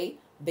 okay?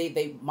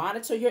 They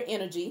monitor your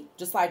energy,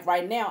 just like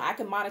right now I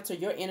can monitor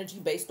your energy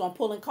based on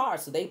pulling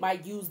cards. So they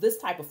might use this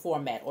type of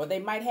format, or they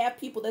might have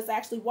people that's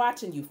actually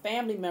watching you,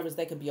 family members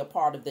that could be a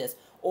part of this.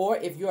 Or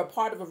if you're a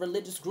part of a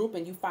religious group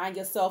and you find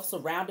yourself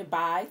surrounded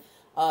by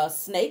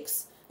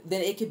snakes,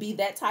 then it could be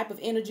that type of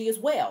energy as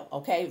well.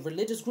 Okay,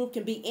 religious group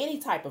can be any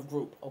type of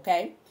group.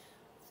 Okay,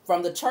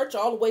 from the church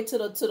all the way to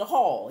the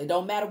hall. It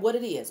don't matter what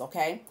it is.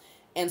 Okay,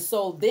 and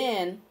so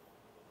then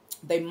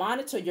they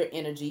monitor your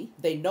energy.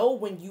 They know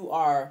when you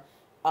are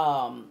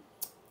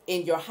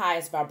in your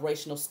highest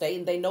vibrational state,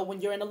 and they know when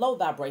you're in a low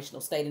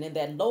vibrational state. And in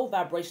that low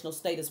vibrational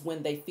state is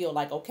when they feel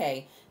like,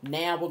 okay,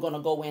 now we're going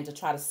to go in to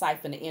try to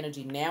siphon the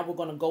energy. Now we're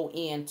going to go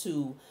in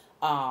to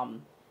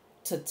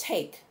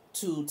take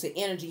to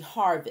energy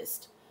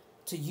harvest,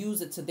 to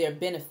use it to their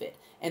benefit.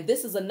 And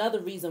this is another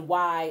reason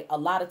why a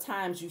lot of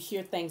times you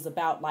hear things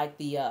about like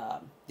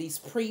these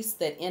priests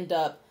that end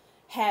up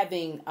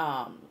having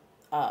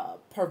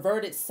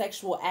perverted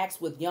sexual acts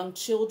with young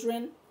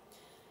children.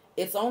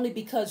 It's only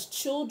because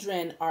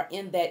children are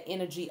in that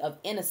energy of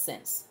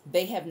innocence.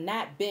 They have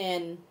not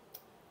been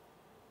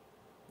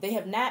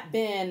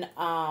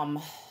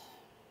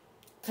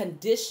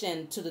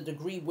conditioned to the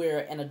degree where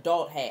an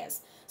adult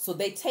has. So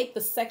they take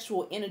the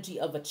sexual energy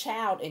of a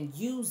child and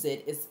use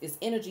it. It's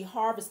energy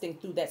harvesting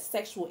through that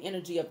sexual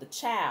energy of the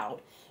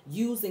child,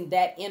 using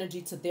that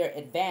energy to their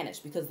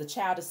advantage, because the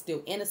child is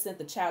still innocent.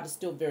 The child is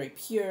still very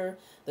pure.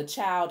 The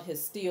child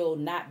has still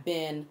not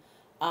been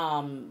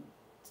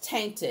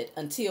tainted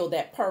until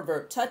that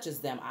pervert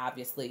touches them,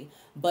 obviously.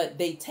 But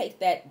they take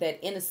that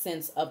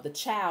innocence of the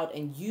child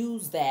and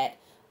use that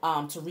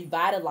to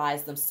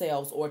revitalize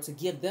themselves, or to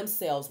give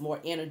themselves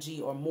more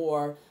energy or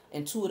more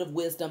intuitive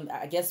wisdom,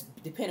 I guess,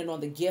 depending on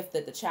the gift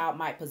that the child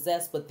might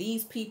possess. But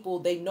these people,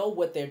 they know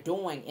what they're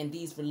doing in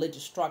these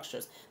religious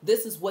structures.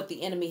 This is what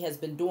the enemy has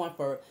been doing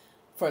for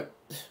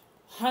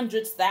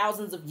hundreds,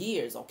 thousands of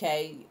years,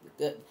 okay?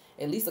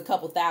 At least a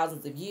couple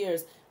thousands of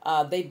years.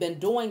 They've been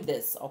doing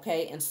this,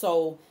 okay? And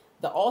so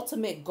the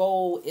ultimate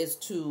goal is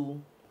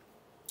to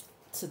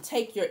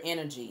take your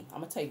energy.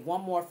 I'm going to take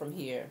one more from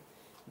here.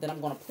 Then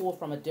I'm going to pull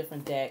from a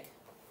different deck.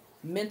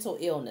 Mental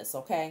illness,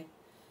 okay?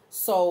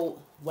 So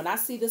when I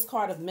see this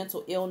card of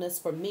mental illness,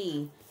 for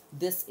me,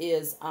 this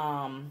is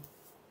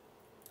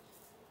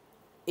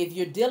if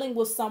you're dealing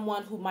with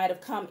someone who might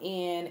have come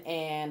in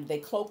and they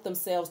cloaked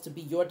themselves to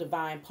be your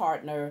divine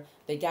partner.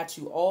 They got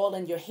you all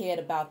in your head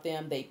about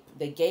them.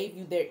 They gave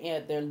you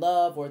their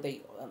love, or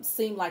they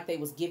seemed like they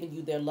was giving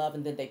you their love,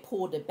 and then they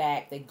pulled it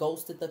back. They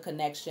ghosted the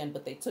connection,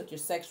 but they took your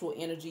sexual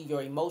energy,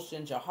 your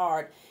emotions, your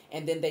heart,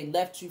 and then they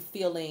left you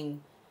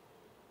feeling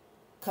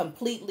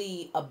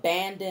completely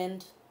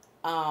abandoned,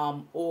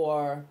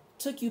 or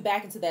took you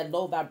back into that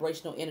low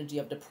vibrational energy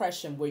of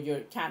depression, where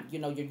you're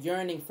you're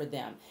yearning for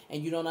them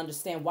and you don't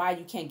understand why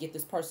you can't get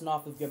this person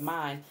off of your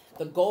mind.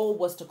 The goal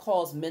was to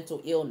cause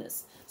mental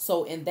illness.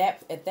 So at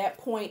that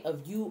point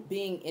of you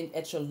being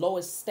at your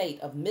lowest state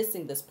of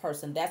missing this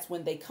person, that's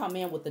when they come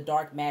in with the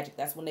dark magic.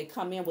 That's when they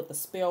come in with the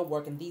spell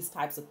work and these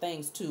types of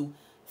things to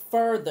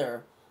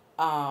further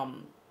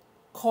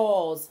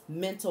cause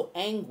mental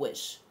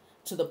anguish,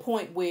 to the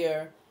point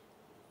where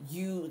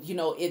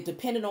it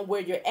depending on where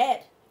you're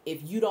at, if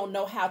you don't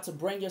know how to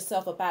bring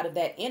yourself up out of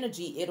that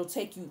energy, it'll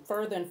take you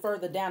further and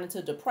further down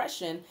into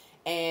depression,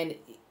 and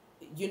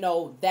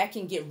that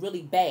can get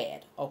really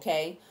bad,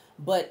 okay?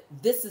 But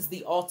this is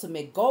the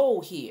ultimate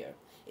goal here,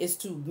 is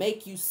to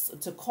make you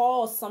to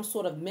cause some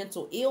sort of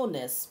mental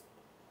illness,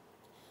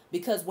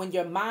 because when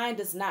your mind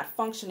is not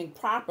functioning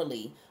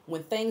properly,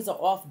 when things are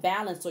off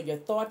balance, or your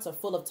thoughts are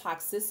full of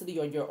toxicity,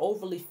 or you're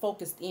overly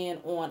focused in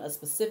on a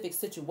specific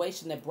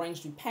situation that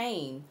brings you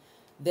pain,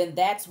 then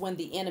that's when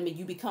the enemy,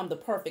 you become the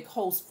perfect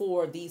host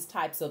for these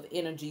types of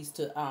energies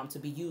to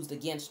be used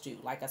against you.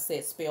 Like I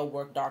said, spell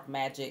work, dark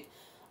magic,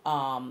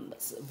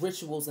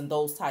 rituals and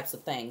those types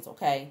of things,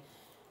 okay?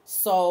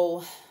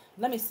 So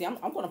let me see. I'm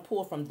going to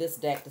pull from this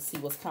deck to see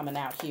what's coming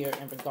out here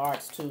in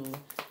regards to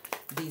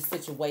these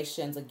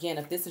situations. Again,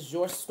 if this is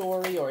your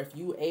story or if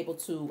you're able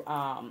to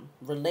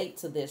relate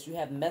to this, you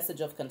have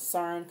message of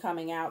concern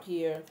coming out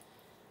here.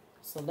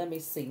 So let me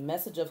see.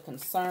 Message of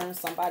concern.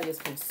 Somebody is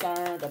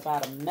concerned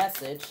about a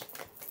message.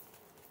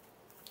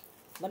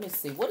 Let me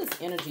see. What is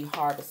energy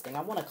harvesting?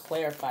 I want to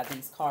clarify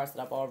these cards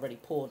that I've already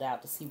pulled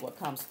out to see what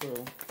comes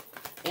through.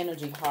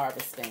 Energy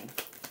harvesting.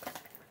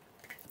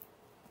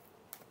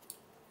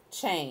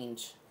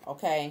 Change.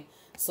 Okay.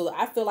 So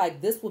I feel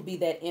like this would be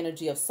that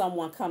energy of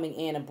someone coming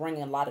in and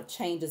bringing a lot of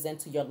changes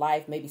into your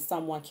life. Maybe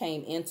someone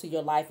came into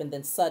your life and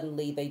then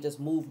suddenly they just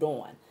moved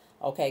on.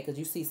 Okay, because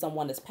you see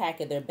someone that's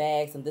packing their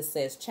bags and this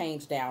says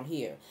change down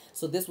here.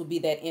 So this would be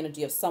that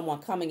energy of someone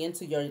coming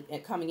into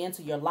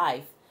your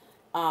life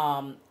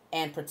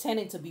and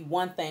pretending to be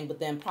one thing, but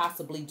then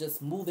possibly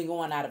just moving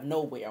on out of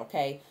nowhere,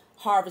 okay?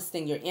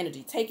 Harvesting your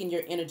energy, taking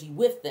your energy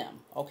with them,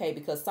 okay?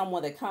 Because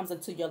someone that comes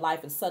into your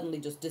life and suddenly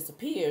just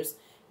disappears,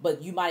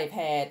 but you might have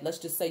had, let's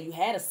just say you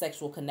had a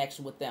sexual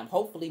connection with them.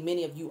 Hopefully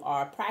many of you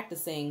are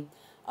practicing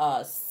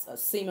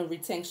semen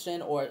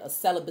retention or a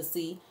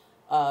celibacy,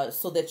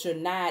 so that you're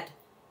not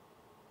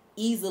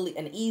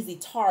an easy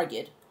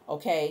target,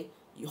 okay?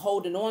 You're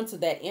holding on to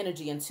that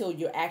energy until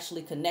you're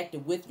actually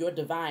connected with your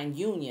divine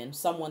union,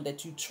 someone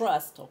that you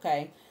trust,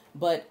 okay?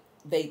 But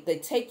they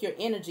take your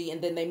energy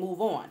and then they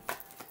move on.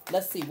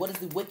 Let's see, what is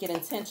the wicked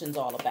intentions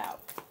all about?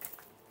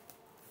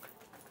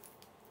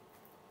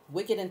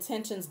 Wicked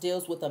intentions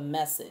deals with a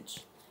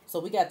message. So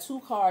we got two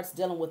cards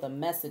dealing with a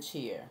message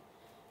here.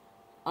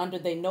 Under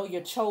they know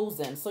you're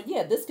chosen. So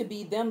yeah, this could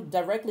be them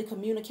directly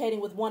communicating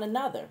with one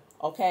another,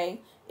 okay?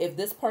 If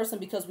this person,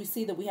 because we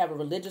see that we have a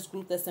religious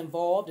group that's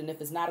involved, and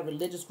if it's not a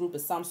religious group,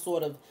 it's some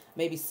sort of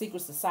maybe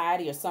secret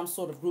society or some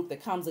sort of group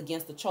that comes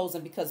against the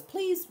chosen. Because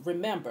please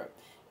remember,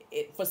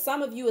 for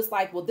some of you, it's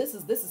like, well, this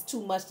is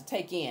too much to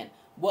take in.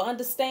 Well,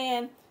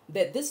 understand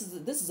that this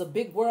is a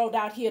big world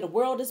out here. The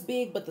world is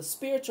big, but the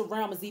spiritual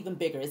realm is even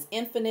bigger. It's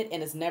infinite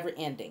and it's never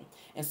ending.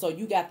 And so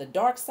you got the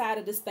dark side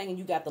of this thing and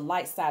you got the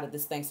light side of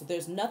this thing. So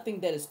there's nothing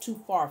that is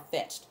too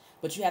far-fetched.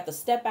 But you have to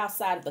step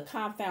outside of the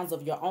confounds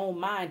of your own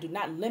mind. Do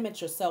not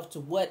limit yourself to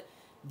what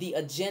the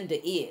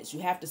agenda is. You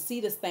have to see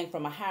this thing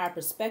from a higher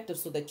perspective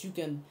so that you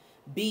can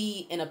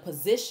be in a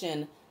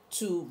position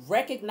to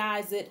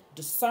recognize it,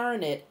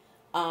 discern it,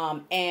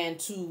 and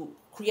to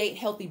create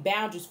healthy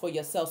boundaries for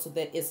yourself so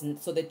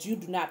that you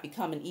do not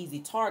become an easy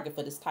target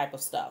for this type of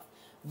stuff.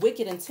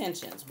 Wicked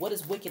intentions. What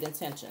is wicked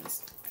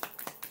intentions?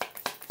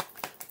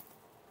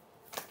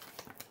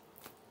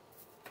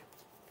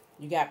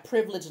 You got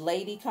privileged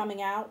lady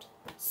coming out.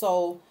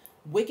 So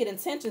wicked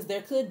intentions,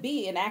 there could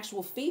be an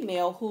actual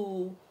female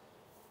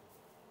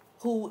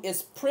who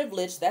is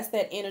privileged. That's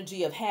that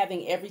energy of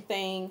having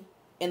everything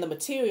in the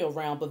material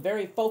realm, but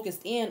very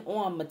focused in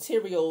on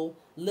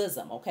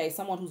materialism, okay?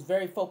 Someone who's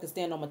very focused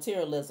in on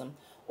materialism.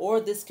 Or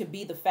this could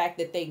be the fact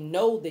that they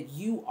know that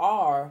you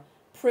are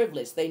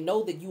privileged. They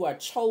know that you are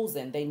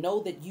chosen. They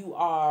know that you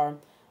are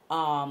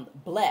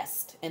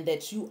blessed and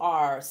that you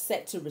are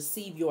set to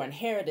receive your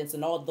inheritance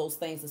and all of those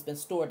things that's been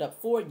stored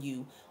up for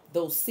you.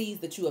 Those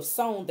seeds that you have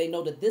sown, they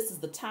know that this is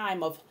the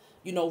time of,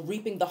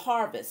 reaping the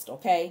harvest,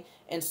 okay?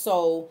 And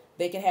so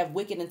they can have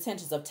wicked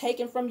intentions of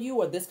taking from you,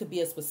 or this could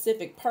be a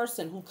specific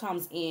person who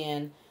comes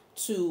in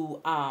to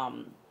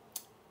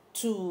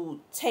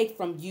take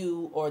from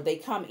you, or they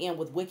come in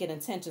with wicked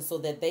intentions so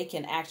that they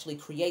can actually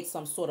create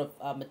some sort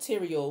of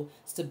material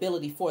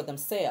stability for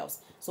themselves.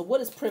 So what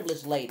is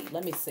privileged lady?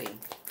 Let me see.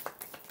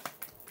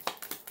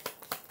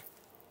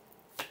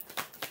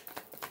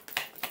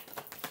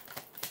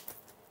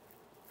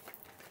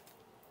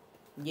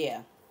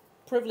 Yeah.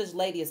 Privileged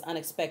lady is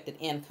unexpected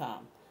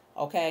income.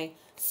 Okay.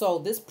 So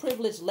this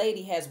privileged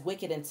lady has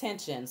wicked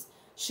intentions.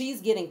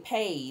 She's getting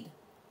paid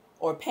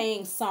or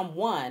paying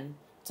someone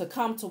to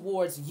come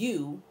towards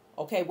you.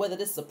 Okay. Whether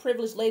this is a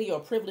privileged lady or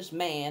a privileged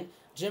man.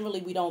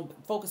 Generally, we don't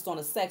focus on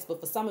the sex,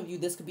 but for some of you,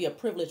 this could be a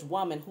privileged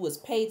woman who has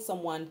paid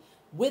someone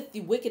with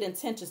the wicked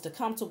intentions to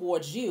come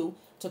towards you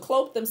to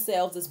cloak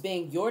themselves as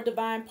being your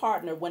divine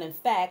partner, when in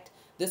fact,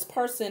 this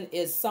person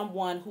is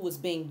someone who is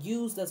being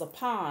used as a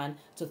pawn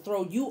to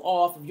throw you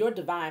off of your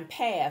divine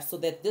path so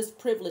that this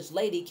privileged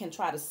lady can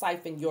try to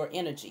siphon your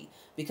energy,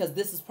 because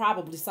this is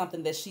probably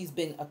something that she's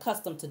been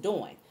accustomed to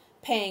doing,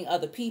 paying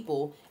other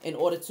people in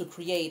order to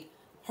create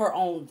her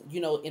own,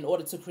 in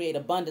order to create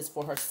abundance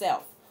for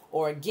herself.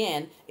 Or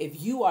again,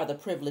 if you are the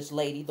privileged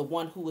lady, the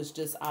one who is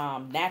just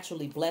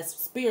naturally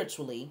blessed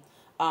spiritually,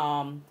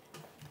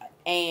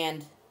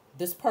 and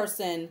this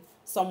person,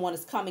 someone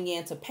is coming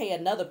in to pay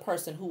another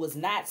person who is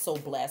not so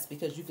blessed,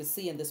 because you can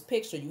see in this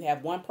picture, you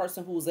have one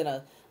person who's in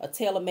a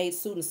tailor-made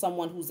suit and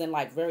someone who's in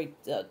like very,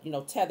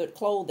 tethered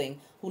clothing,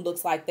 who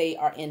looks like they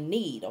are in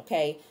need,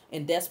 okay,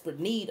 in desperate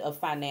need of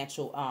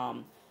financial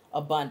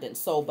abundance.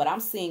 So, but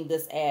I'm seeing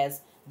this as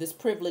this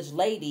privileged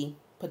lady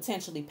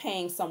potentially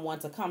paying someone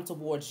to come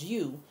towards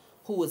you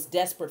who is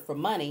desperate for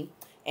money.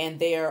 and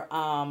they're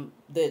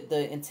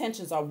the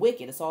intentions are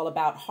wicked. It's all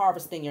about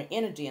harvesting your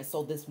energy. And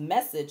so this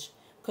message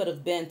could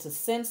have been to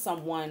send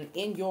someone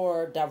in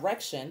your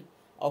direction.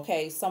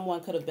 Okay,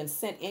 someone could have been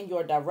sent in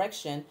your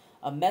direction.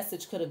 A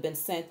message could have been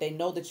sent. They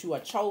know that you are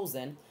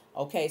chosen.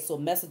 Okay, so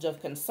message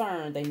of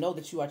concern. They know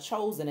that you are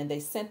chosen, and they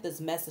sent this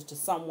message to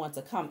someone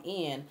to come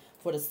in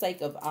for the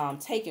sake of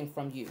taking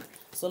from you.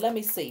 So let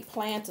me see.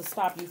 Plan to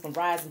stop you from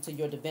rising to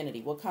your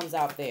divinity. What comes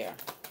out there?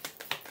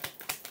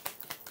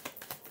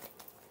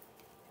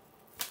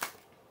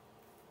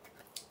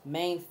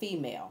 Main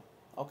female.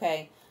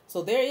 Okay,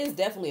 so there is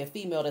definitely a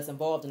female that's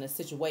involved in this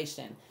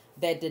situation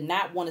that did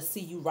not want to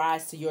see you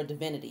rise to your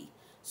divinity.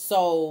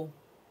 So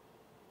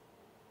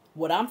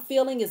what I'm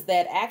feeling is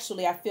that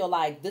actually I feel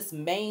like this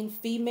main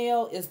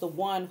female is the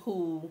one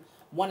who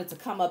wanted to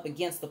come up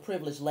against the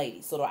privileged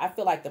lady. So I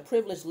feel like the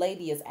privileged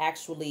lady is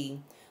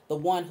actually the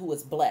one who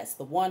is blessed,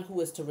 the one who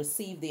is to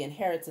receive the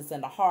inheritance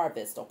and the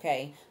harvest,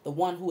 okay? The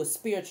one who is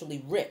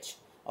spiritually rich,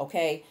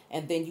 okay?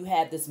 And then you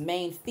had this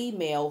main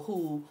female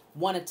who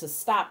wanted to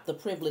stop the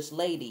privileged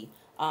lady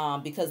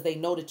because they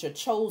know that you're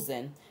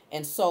chosen.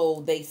 And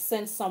so they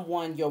send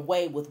someone your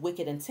way with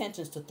wicked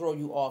intentions to throw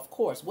you off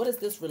course. What is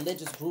this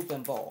religious group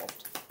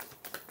involved?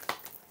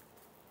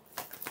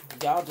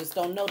 Y'all just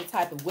don't know the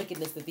type of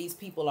wickedness that these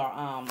people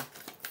are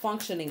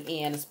functioning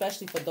in,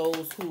 especially for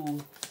those who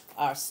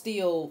are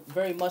still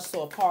very much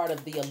so a part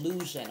of the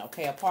illusion,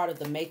 okay? A part of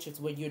the matrix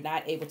where you're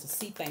not able to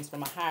see things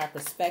from a higher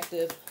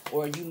perspective,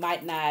 or you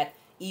might not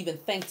even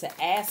think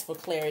to ask for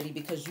clarity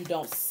because you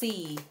don't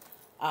see,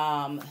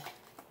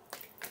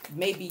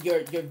 maybe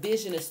your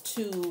vision is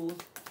too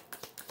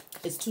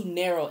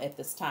narrow at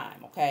this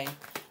time, okay?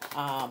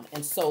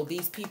 And so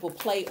these people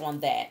play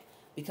on that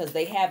because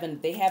they have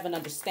an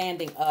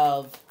understanding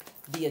of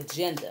the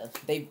agenda.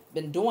 They've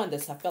been doing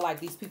this. I feel like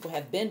these people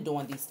have been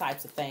doing these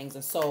types of things.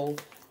 And so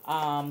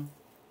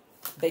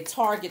they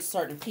target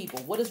certain people.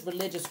 What is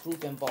religious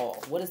group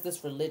involved? What is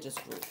this religious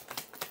group?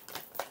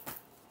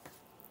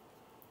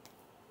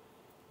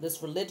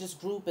 This religious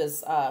group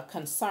is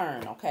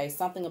concern, okay?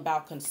 Something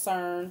about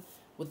concern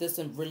with this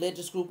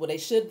religious group where they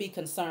should be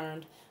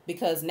concerned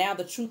because now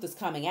the truth is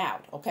coming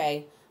out,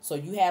 okay? So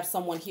you have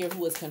someone here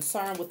who is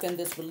concerned within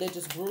this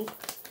religious group.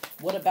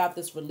 What about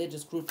this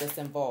religious group that's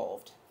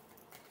involved?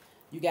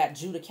 You got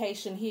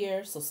judication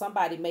here. So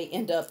somebody may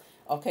end up,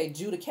 okay,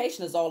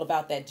 judication is all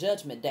about that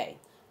judgment day.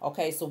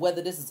 Okay, so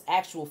whether this is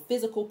actual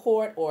physical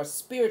court or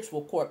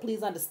spiritual court,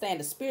 please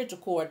understand the spiritual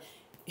court,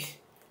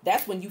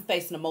 that's when you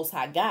facing the Most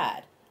High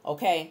God.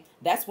 Okay,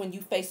 that's when you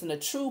facing the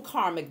true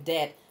karmic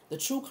debt, the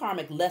true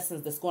karmic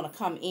lessons that's going to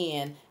come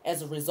in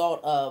as a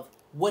result of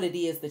what it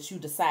is that you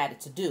decided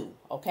to do.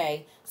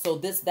 Okay, so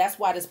that's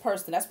why this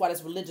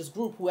religious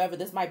group, whoever,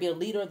 this might be a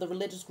leader of the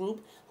religious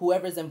group,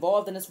 whoever is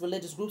involved in this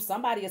religious group,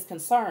 somebody is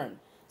concerned.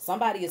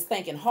 Somebody is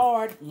thinking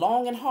hard,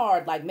 long and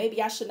hard, like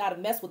maybe I should not have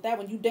messed with that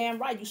one. You damn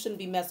right you shouldn't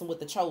be messing with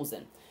the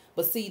chosen.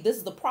 But see, this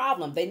is the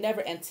problem. They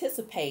never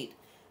anticipate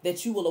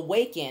that you will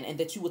awaken and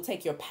that you will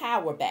take your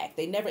power back.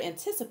 They never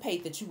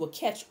anticipate that you will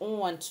catch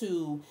on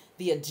to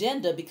the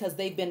agenda because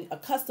they've been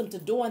accustomed to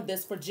doing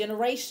this for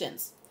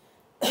generations.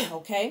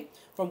 Okay,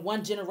 from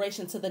one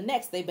generation to the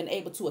next, they've been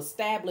able to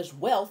establish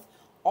wealth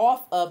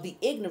off of the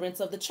ignorance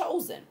of the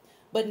chosen.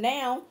 But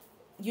now,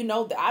 you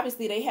know,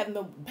 obviously they haven't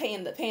been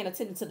paying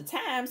attention to the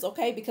times,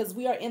 okay, because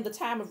we are in the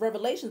time of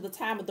revelation, the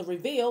time of the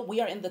reveal.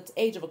 We are in the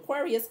age of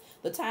Aquarius,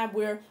 the time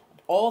where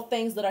all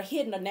things that are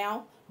hidden are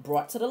now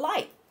brought to the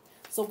light.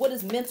 So what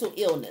is mental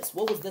illness?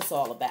 What was this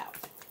all about?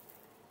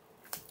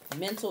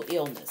 Mental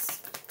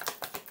illness.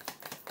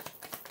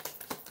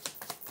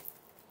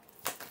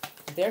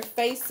 They're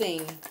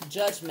facing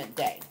Judgment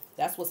Day.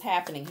 That's what's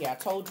happening here. I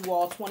told you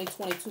all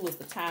 2022 is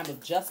the time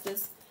of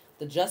justice.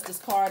 The justice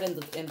card in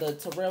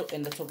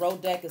the tarot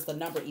deck is the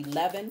number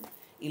 11.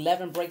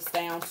 11 breaks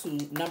down to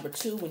number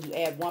 2 when you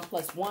add 1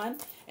 plus 1.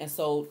 And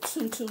so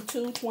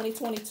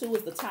 2022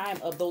 is the time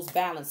of those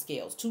balance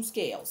scales, 2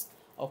 scales.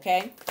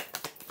 Okay?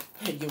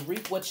 You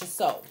reap what you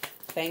sow.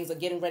 Things are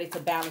getting ready to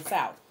balance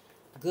out,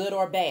 good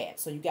or bad.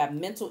 So you got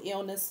mental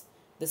illness.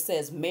 This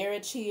says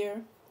marriage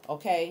here.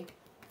 Okay?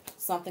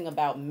 Something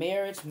about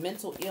marriage,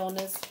 mental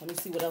illness. Let me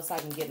see what else I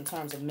can get in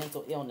terms of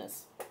mental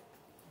illness.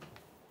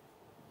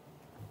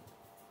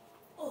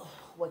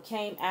 What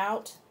came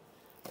out,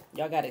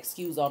 y'all got to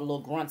excuse all the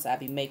little grunts I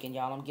be making,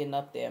 y'all. I'm getting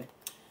up there.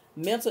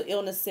 Mental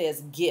illness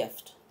says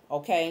gift.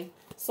 Okay?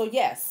 So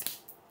yes,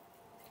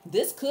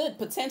 this could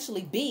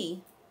potentially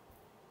be,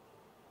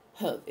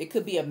 it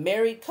could be a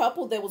married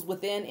couple that was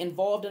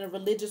involved in a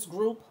religious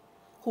group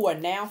who are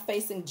now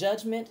facing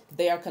judgment.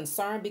 They are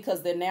concerned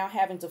because they're now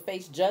having to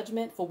face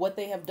judgment for what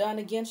they have done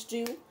against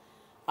you.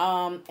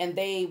 And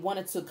they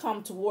wanted to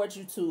come towards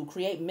you to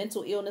create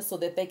mental illness so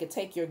that they could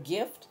take your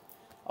gift.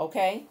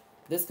 Okay?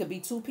 This could be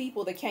 2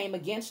 people that came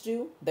against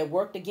you, that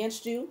worked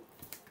against you.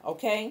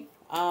 Okay?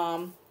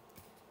 Let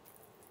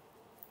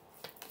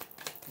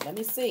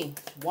me see.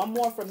 One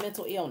more for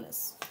mental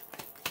illness.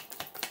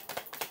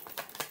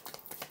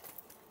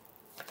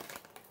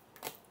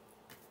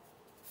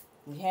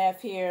 We have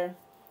here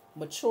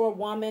mature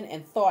woman,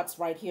 and thoughts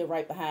right here,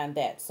 right behind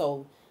that.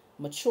 So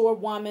mature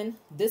woman,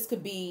 this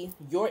could be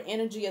your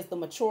energy as the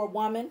mature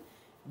woman.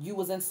 You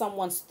was in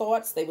someone's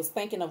thoughts. They was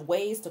thinking of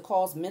ways to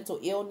cause mental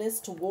illness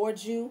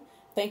towards you,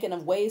 thinking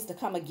of ways to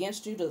come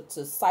against you,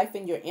 to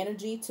siphon your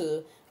energy,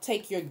 to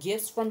take your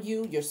gifts from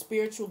you, your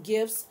spiritual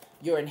gifts,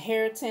 your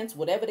inheritance,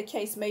 whatever the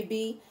case may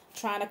be,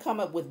 trying to come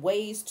up with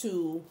ways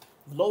to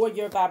lower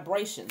your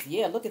vibrations.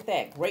 Yeah, look at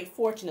that. Great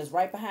fortune is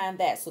right behind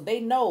that. So they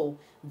know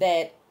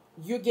that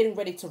you're getting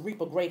ready to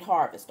reap a great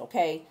harvest,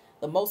 okay?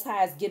 The Most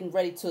High is getting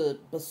ready to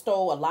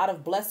bestow a lot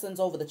of blessings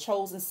over the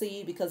chosen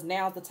seed, because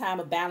now's the time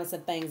of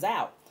balancing things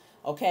out,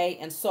 okay?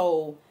 And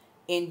so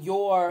in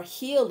your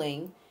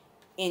healing,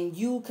 in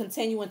you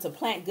continuing to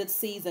plant good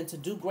seeds and to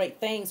do great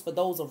things for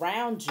those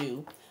around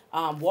you,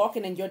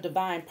 walking in your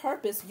divine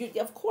purpose,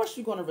 of course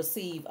you're going to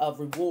receive a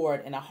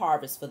reward and a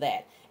harvest for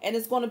that. And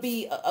it's going to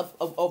be a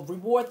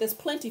reward that's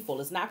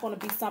plentiful. It's not going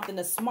to be something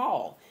that's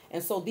small.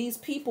 And so these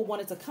people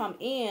wanted to come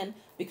in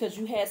because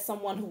you had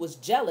someone who was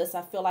jealous.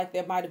 I feel like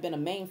there might have been a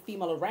main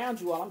female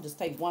around you. I'm just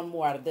take one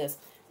more out of this.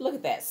 Look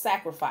at that.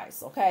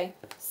 Sacrifice, okay?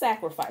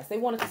 Sacrifice. They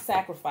wanted to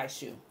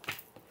sacrifice you.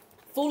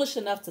 Foolish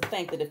enough to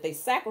think that if they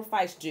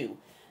sacrificed you,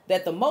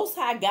 that the Most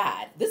High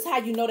God, this is how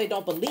you know they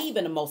don't believe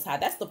in the Most High.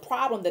 That's the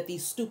problem that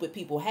these stupid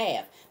people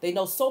have. They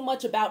know so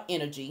much about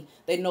energy.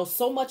 They know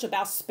so much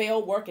about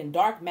spell work and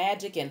dark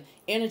magic and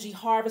energy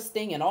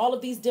harvesting and all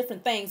of these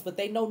different things, but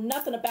they know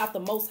nothing about the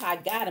Most High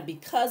God. And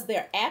because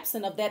they're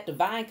absent of that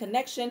divine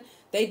connection,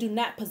 they do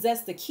not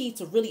possess the key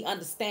to really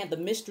understand the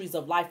mysteries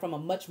of life from a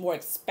much more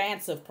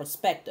expansive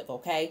perspective,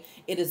 okay?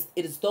 It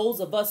is those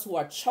of us who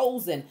are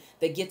chosen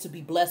that get to be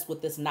blessed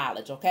with this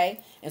knowledge, okay?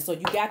 And so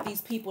you got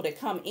these people that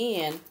come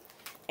in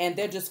and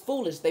they're just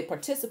foolish. They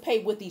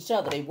participate with each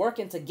other. They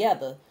working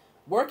together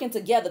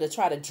to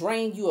try to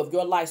drain you of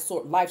your life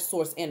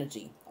source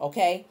energy,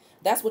 okay?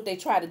 That's what they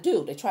try to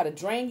do. They try to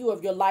drain you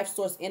of your life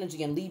source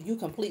energy and leave you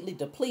completely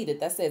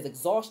depleted. That says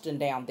exhaustion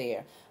down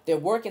there. They're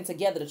working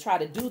together to try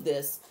to do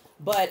this.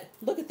 But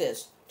look at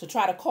this, to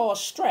try to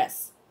cause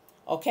stress,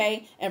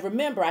 okay? And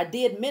remember, I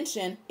did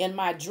mention in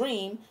my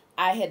dream,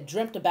 I had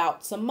dreamt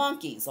about some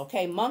monkeys,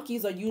 okay?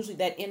 Monkeys are usually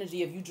that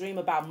energy. If you dream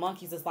about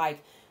monkeys, it's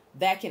like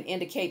that can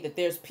indicate that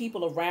there's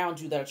people around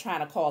you that are trying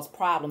to cause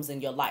problems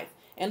in your life.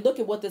 And look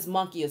at what this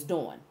monkey is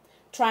doing.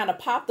 Trying to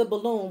pop the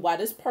balloon while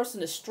this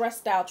person is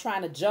stressed out,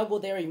 trying to juggle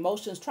their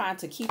emotions, trying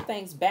to keep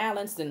things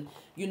balanced and,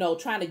 you know,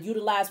 trying to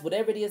utilize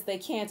whatever it is they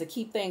can to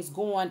keep things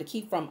going, to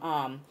keep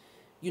from,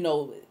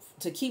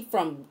 to keep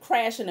from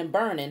crashing and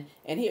burning.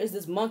 And here's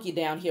this monkey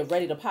down here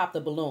ready to pop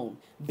the balloon,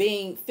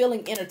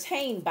 feeling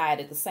entertained by it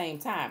at the same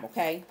time,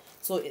 okay?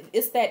 So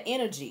it's that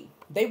energy.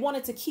 They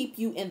wanted to keep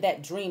you in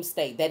that dream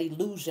state, that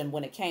illusion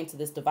when it came to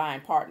this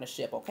divine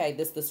partnership, okay?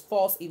 This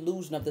false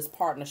illusion of this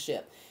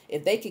partnership.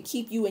 If they could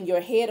keep you in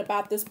your head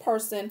about this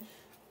person,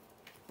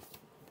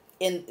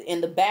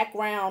 in the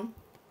background,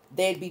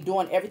 they'd be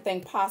doing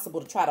everything possible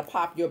to try to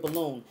pop your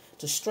balloon,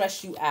 to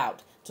stress you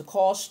out, to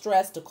cause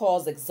stress, to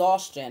cause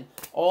exhaustion,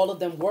 all of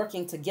them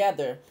working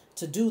together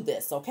to do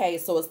this, okay?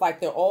 So it's like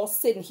they're all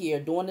sitting here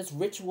doing this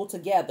ritual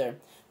together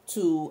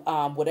to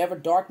whatever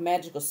dark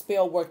magic or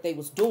spell work they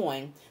was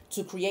doing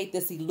to create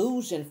this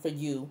illusion for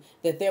you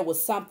that there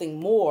was something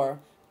more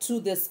to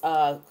this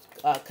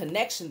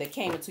connection that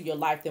came into your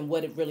life than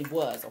what it really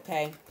was,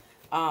 okay?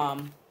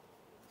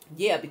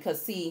 Yeah,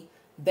 because see,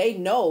 they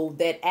know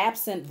that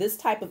absent this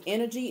type of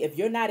energy, if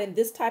you're not in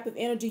this type of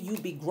energy,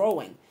 you'd be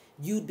growing.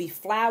 You'd be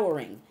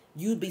flowering.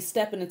 You'd be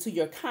stepping into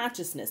your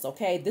consciousness,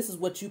 okay? This is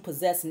what you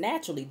possess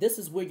naturally. This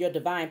is where your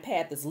divine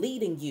path is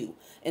leading you.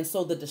 And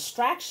so the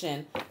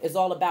distraction is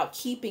all about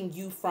keeping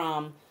you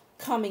from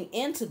coming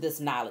into this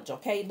knowledge,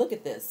 okay? Look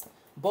at this.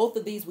 Both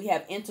of these, we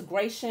have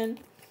integration.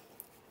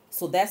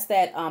 So that's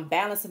that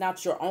balancing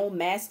out your own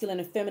masculine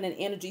and feminine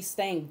energy,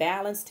 staying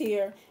balanced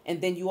here.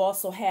 And then you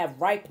also have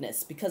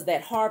ripeness because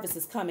that harvest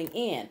is coming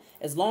in.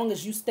 As long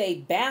as you stay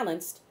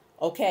balanced,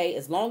 okay,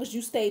 as long as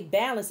you stay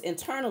balanced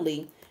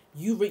internally,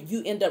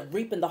 you end up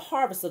reaping the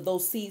harvest of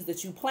those seeds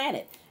that you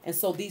planted. And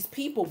so these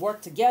people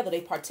work together.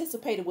 They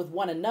participated with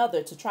one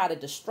another to try to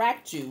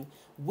distract you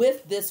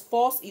with this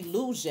false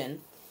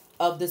illusion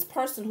of this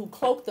person who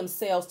cloaked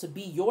themselves to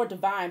be your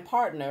divine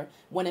partner,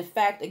 when in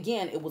fact,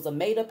 again, it was a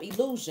made-up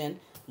illusion,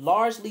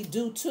 largely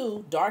due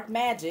to dark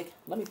magic.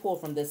 Let me pull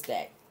from this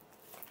deck.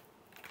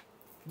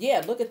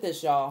 Yeah, look at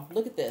this, y'all.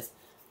 Look at this.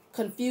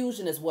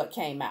 Confusion is what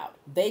came out.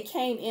 They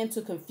came in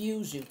to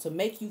confuse you, to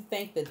make you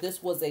think that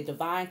this was a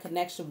divine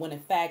connection, when in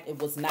fact it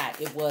was not.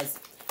 It was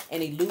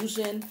an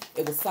illusion.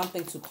 It was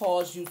something to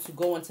cause you to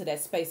go into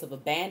that space of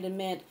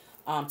abandonment,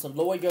 to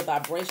lower your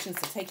vibrations,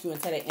 to take you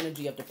into that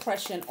energy of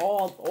depression.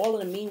 All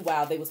in the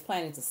meanwhile, they was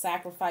planning to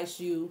sacrifice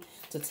you,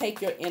 to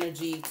take your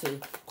energy, to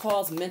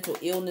cause mental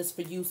illness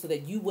for you so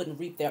that you wouldn't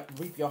reap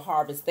your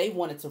harvest. They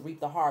wanted to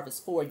reap the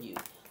harvest for you.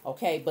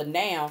 Okay, but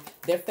now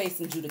they're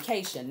facing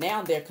adjudication.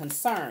 Now they're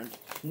concerned.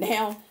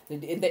 Now,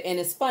 and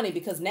it's funny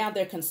because now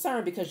they're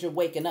concerned because you're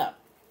waking up.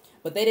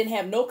 But they didn't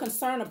have no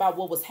concern about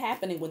what was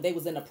happening when they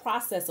was in the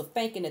process of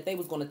thinking that they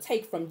was going to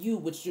take from you,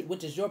 which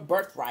is your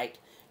birthright,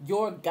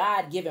 your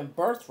God-given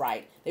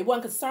birthright. They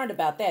weren't concerned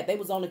about that. They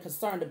was only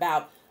concerned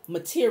about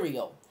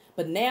material.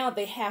 But now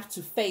they have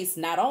to face,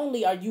 not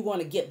only are you going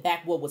to get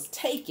back what was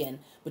taken,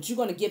 but you're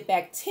going to get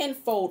back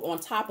tenfold on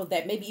top of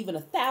that, maybe even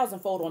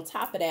 1,000-fold on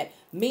top of that.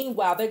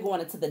 Meanwhile, they're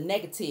going into the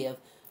negative,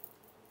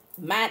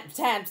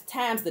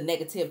 times the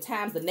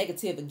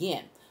negative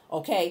again.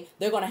 Okay,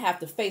 they're going to have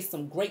to face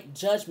some great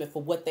judgment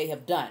for what they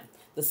have done.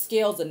 The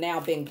scales are now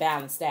being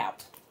balanced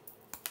out.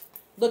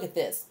 Look at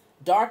this.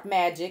 Dark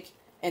magic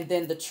and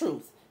then the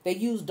truth. They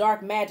use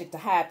dark magic to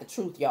hide the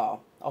truth,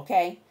 y'all.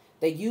 Okay?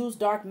 They use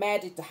dark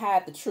magic to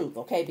hide the truth,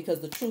 okay? Because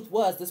the truth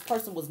was this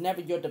person was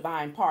never your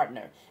divine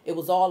partner. It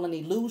was all an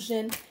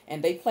illusion,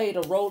 and they played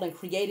a role in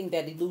creating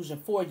that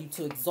illusion for you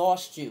to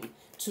exhaust you,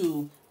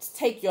 to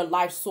take your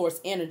life source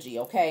energy,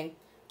 okay?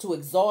 To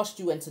exhaust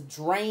you and to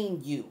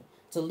drain you,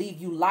 to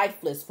leave you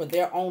lifeless for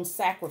their own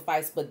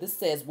sacrifice. But this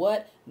says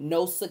what?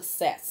 No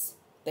success.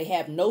 They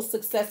have no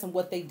success in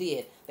what they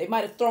did. They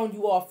might have thrown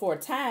you off for a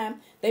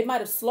time. They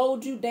might have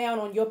slowed you down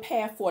on your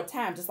path for a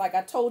time. Just like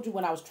I told you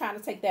when I was trying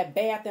to take that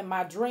bath in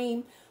my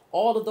dream,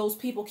 all of those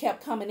people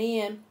kept coming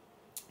in,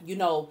 you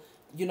know,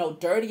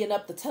 dirtying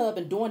up the tub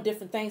and doing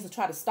different things to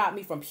try to stop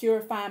me from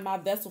purifying my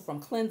vessel, from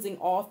cleansing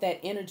off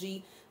that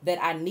energy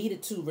that I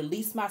needed to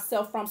release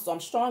myself from. So I'm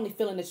strongly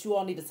feeling that you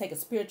all need to take a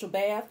spiritual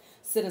bath,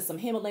 sit in some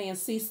Himalayan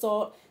sea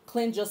salt,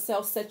 cleanse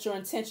yourself, set your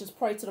intentions,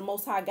 pray to the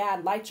Most High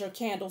God, light your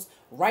candles,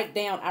 write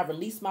down, I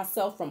release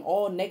myself from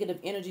all negative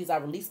energies. I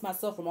release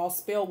myself from all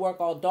spell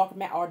work, all dark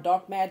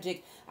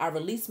magic. I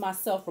release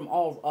myself from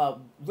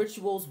all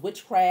rituals,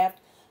 witchcraft,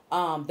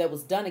 that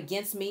was done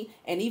against me.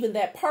 And even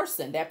that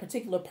person, that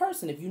particular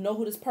person, if you know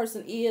who this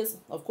person is,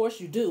 of course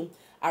you do.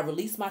 I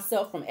release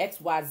myself from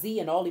XYZ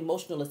and all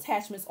emotional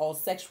attachments, all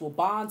sexual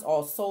bonds,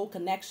 all soul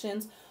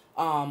connections,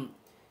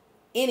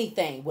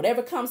 anything,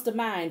 whatever comes to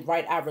mind,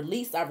 right? I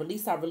release,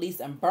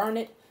 and burn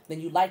it. Then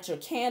you light your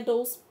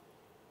candles.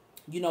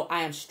 You know,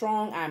 I am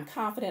strong, I am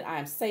confident, I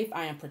am safe,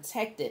 I am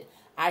protected.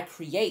 I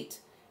create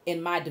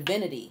in my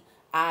divinity.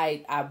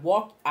 I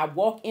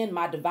walk in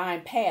my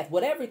divine path.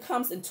 Whatever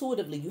comes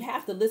intuitively, you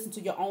have to listen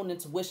to your own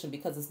intuition,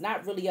 because it's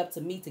not really up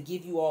to me to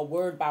give you all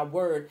word by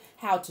word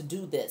how to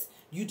do this.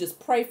 You just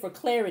pray for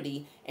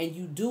clarity and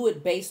you do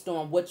it based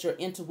on what your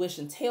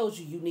intuition tells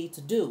you need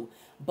to do.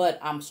 But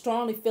I'm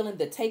strongly feeling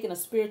that taking a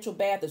spiritual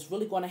bath is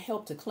really going to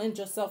help to cleanse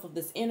yourself of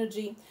this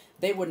energy.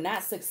 They were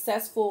not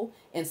successful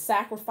in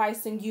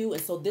sacrificing you,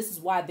 and so this is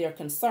why they're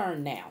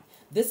concerned now.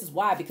 This is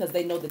why, because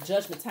they know the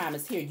judgment time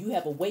is here. You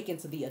have awakened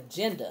to the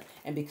agenda.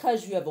 And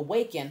because you have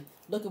awakened,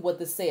 look at what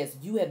this says.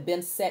 You have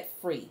been set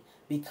free.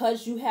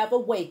 Because you have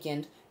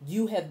awakened,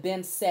 you have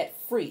been set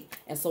free.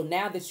 And so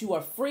now that you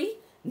are free,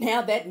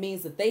 now that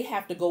means that they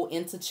have to go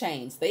into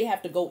chains. They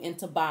have to go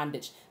into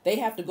bondage. They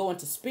have to go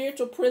into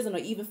spiritual prison or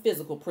even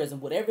physical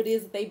prison. Whatever it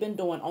is that they've been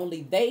doing,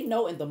 only they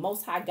know, and the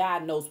Most High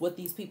God knows what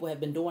these people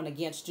have been doing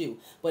against you.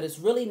 But it's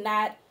really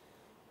not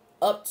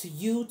up to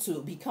you to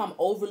become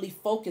overly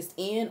focused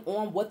in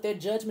on what their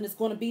judgment is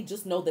going to be.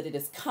 Just know that it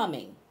is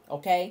coming,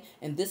 okay?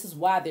 And this is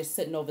why they're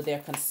sitting over there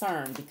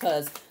concerned,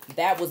 because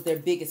that was their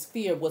biggest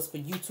fear, was for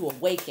you to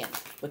awaken.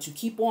 But you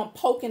keep on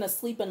poking a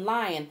sleeping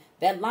lion,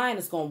 that lion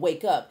is going to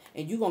wake up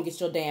and you're going to get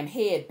your damn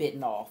head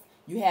bitten off.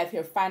 You have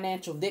here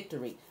financial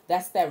victory.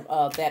 That's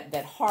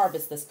that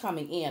harvest that's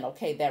coming in,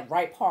 okay? That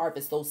ripe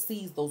harvest, those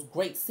seeds, those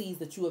great seeds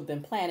that you have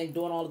been planting,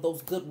 doing all of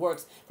those good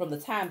works from the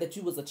time that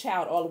you was a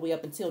child all the way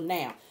up until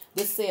now.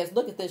 This says,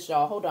 look at this,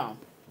 y'all. Hold on.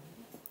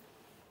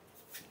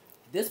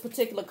 This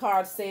particular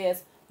card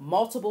says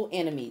multiple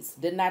enemies.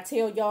 Didn't I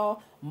tell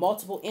y'all?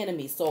 Multiple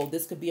enemies. So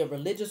this could be a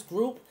religious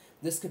group.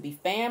 This could be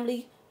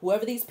family.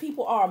 Whoever these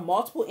people are,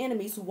 multiple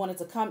enemies who wanted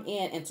to come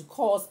in and to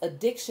cause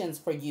addictions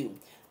for you.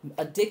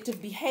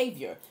 Addictive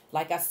behavior.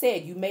 Like I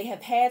said, you may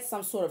have had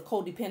some sort of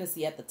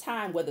codependency at the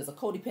time, whether it's a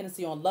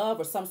codependency on love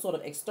or some sort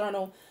of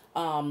external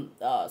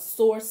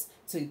source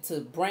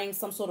to bring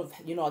some sort of,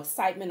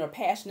 excitement or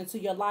passion into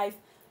your life.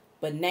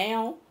 But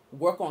now,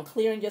 work on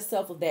clearing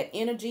yourself of that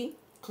energy.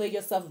 Clear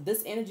yourself of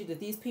this energy that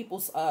these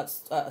people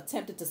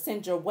attempted to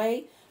send your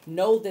way.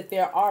 Know that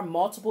there are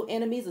multiple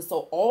enemies. And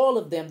so all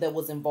of them that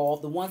was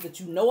involved, the ones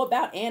that you know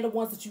about and the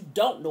ones that you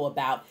don't know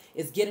about,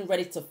 is getting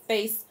ready to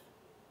face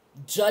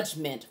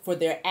judgment for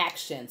their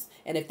actions.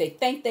 And if they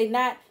think they're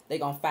not, they're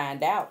going to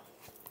find out.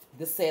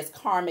 This says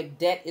karmic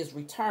debt is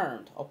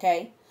returned,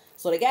 okay?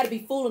 So they got to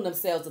be fooling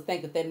themselves to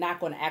think that they're not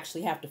going to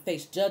actually have to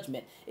face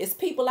judgment. It's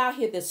people out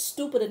here that's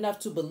stupid enough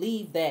to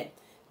believe that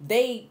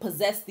they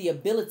possess the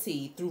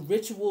ability through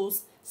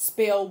rituals,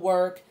 spell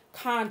work,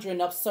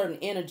 conjuring up certain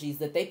energies,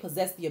 that they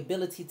possess the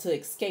ability to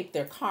escape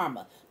their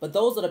karma. But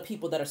those are the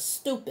people that are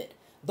stupid.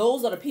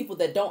 Those are the people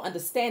that don't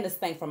understand this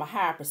thing from a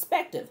higher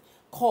perspective.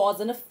 Cause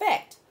and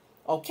effect.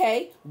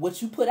 Okay?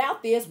 What you put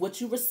out there is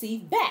what you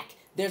receive back.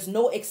 There's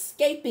no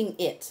escaping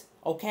it.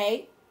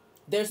 Okay?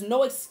 There's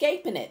no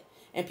escaping it.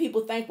 And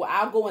people think, well,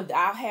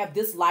 I'll have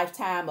this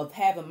lifetime of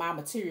having my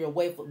material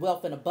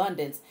wealth and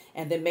abundance,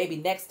 and then maybe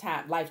next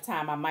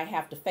lifetime I might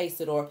have to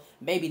face it, or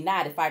maybe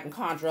not if I can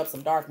conjure up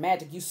some dark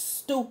magic. You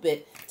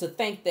stupid to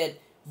think that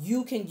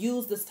you can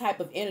use this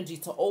type of energy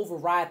to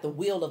override the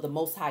will of the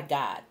Most High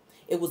God.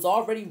 It was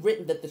already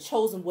written that the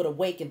chosen would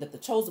awaken, that the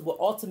chosen will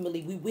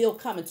ultimately, we will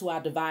come into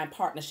our divine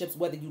partnerships,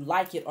 whether you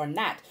like it or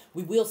not.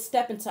 We will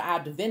step into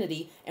our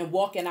divinity and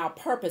walk in our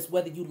purpose,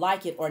 whether you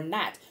like it or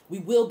not. We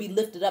will be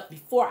lifted up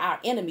before our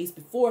enemies,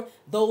 before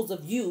those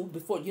of you,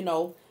 before,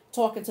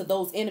 talking to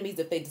those enemies.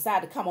 If they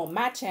decide to come on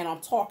my channel,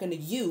 I'm talking to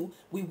you.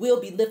 We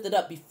will be lifted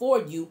up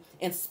before you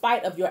in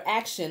spite of your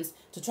actions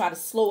to try to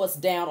slow us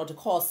down or to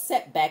cause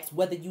setbacks,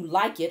 whether you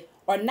like it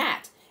or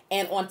not.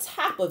 And on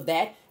top of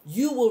that,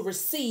 you will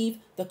receive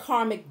the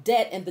karmic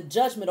debt and the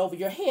judgment over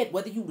your head,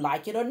 whether you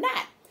like it or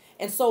not.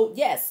 And so,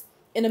 yes,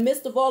 in the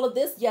midst of all of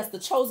this, yes, the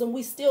chosen,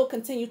 we still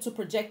continue to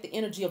project the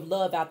energy of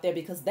love out there,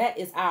 because that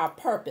is our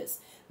purpose.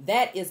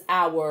 That is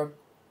our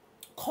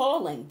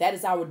calling. That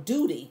is our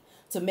duty,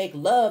 to make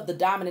love the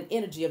dominant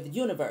energy of the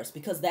universe,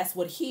 because that's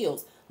what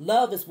heals.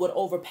 Love is what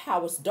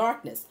overpowers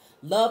darkness.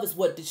 Love is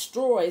what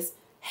destroys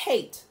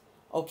hate.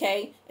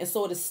 Okay? And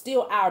so it is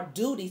still our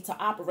duty to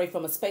operate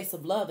from a space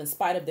of love in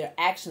spite of their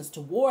actions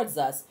towards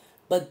us.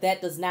 But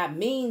that does not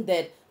mean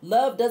that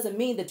love doesn't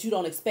mean that you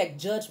don't expect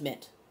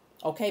judgment.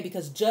 Okay?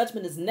 Because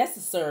judgment is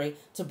necessary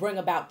to bring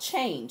about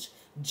change.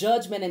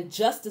 Judgment and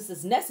justice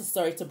is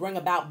necessary to bring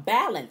about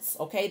balance.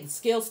 Okay? The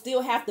scales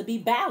still have to be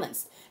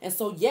balanced. And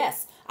so,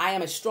 yes, I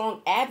am a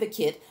strong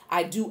advocate.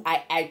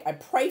 I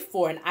pray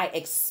for and I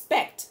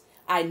expect.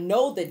 I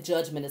know that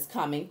judgment is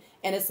coming,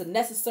 and it's a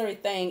necessary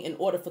thing in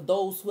order for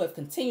those who have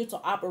continued to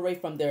operate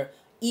from their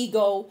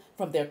ego,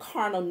 from their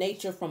carnal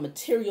nature, from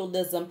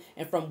materialism,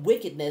 and from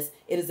wickedness.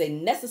 It is a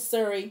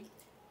necessary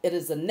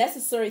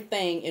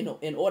thing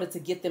in order to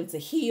get them to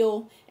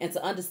heal and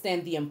to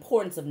understand the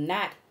importance of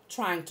not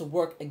trying to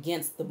work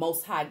against the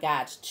Most High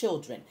God's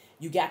children.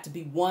 You got to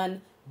be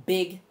one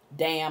big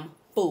damn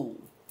fool.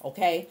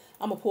 Okay?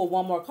 I'm going to pull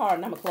one more card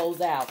and I'm going to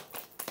close out.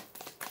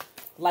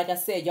 Like I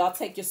said, y'all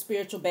take your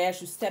spiritual baths.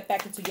 You step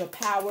back into your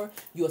power.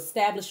 You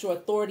establish your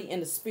authority in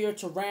the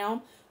spiritual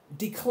realm,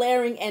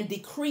 declaring and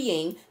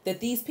decreeing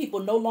that these people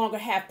no longer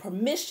have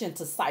permission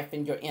to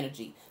siphon your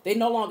energy. They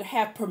no longer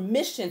have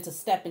permission to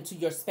step into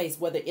your space,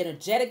 whether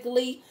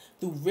energetically,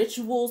 through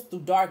rituals, through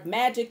dark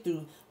magic,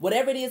 through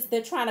whatever it is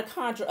they're trying to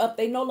conjure up.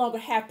 They no longer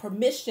have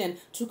permission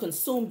to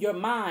consume your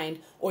mind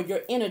or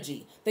your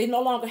energy. They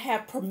no longer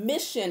have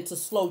permission to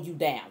slow you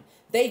down.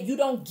 You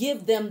don't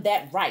give them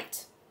that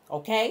right.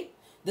 Okay?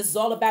 This is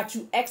all about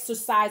you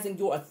exercising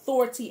your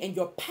authority and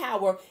your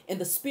power in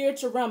the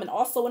spiritual realm and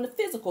also in the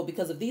physical,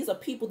 because if these are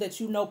people that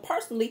you know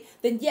personally,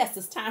 then yes,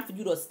 it's time for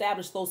you to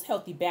establish those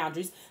healthy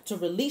boundaries, to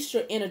release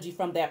your energy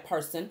from that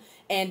person.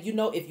 And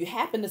if you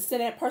happen to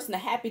send that person a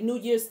Happy New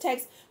Year's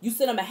text, you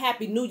send them a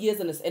Happy New Year's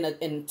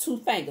in two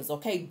fingers,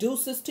 okay?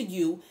 Deuces to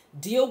you.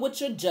 Deal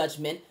with your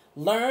judgment.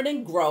 Learn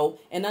and grow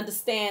and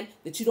understand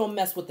that you don't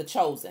mess with the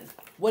chosen.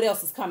 What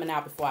else is coming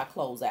out before I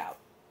close out?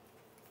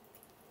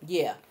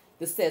 Yeah.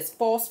 This says,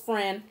 false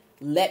friend,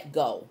 let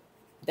go.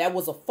 That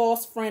was a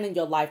false friend in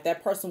your life.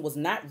 That person was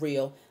not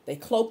real. They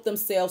cloaked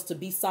themselves to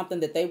be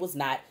something that they was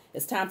not.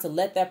 It's time to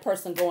let that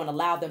person go and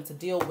allow them to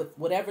deal with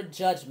whatever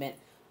judgment.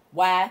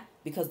 Why?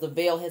 Because the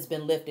veil has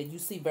been lifted. You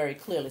see very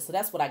clearly. So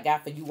that's what I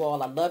got for you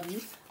all. I love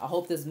you. I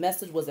hope this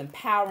message was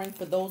empowering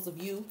for those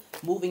of you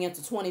moving into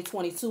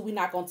 2022. We're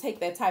not going to take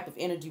that type of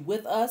energy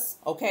with us.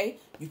 Okay?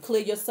 You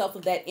clear yourself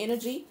of that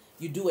energy.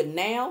 You do it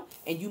now,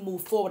 and you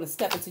move forward and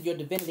step into your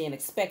divinity and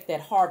expect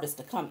that harvest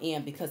to come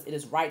in, because it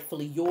is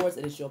rightfully yours.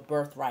 It is your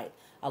birthright.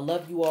 I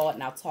love you all,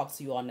 and I'll talk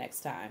to you all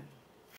next time.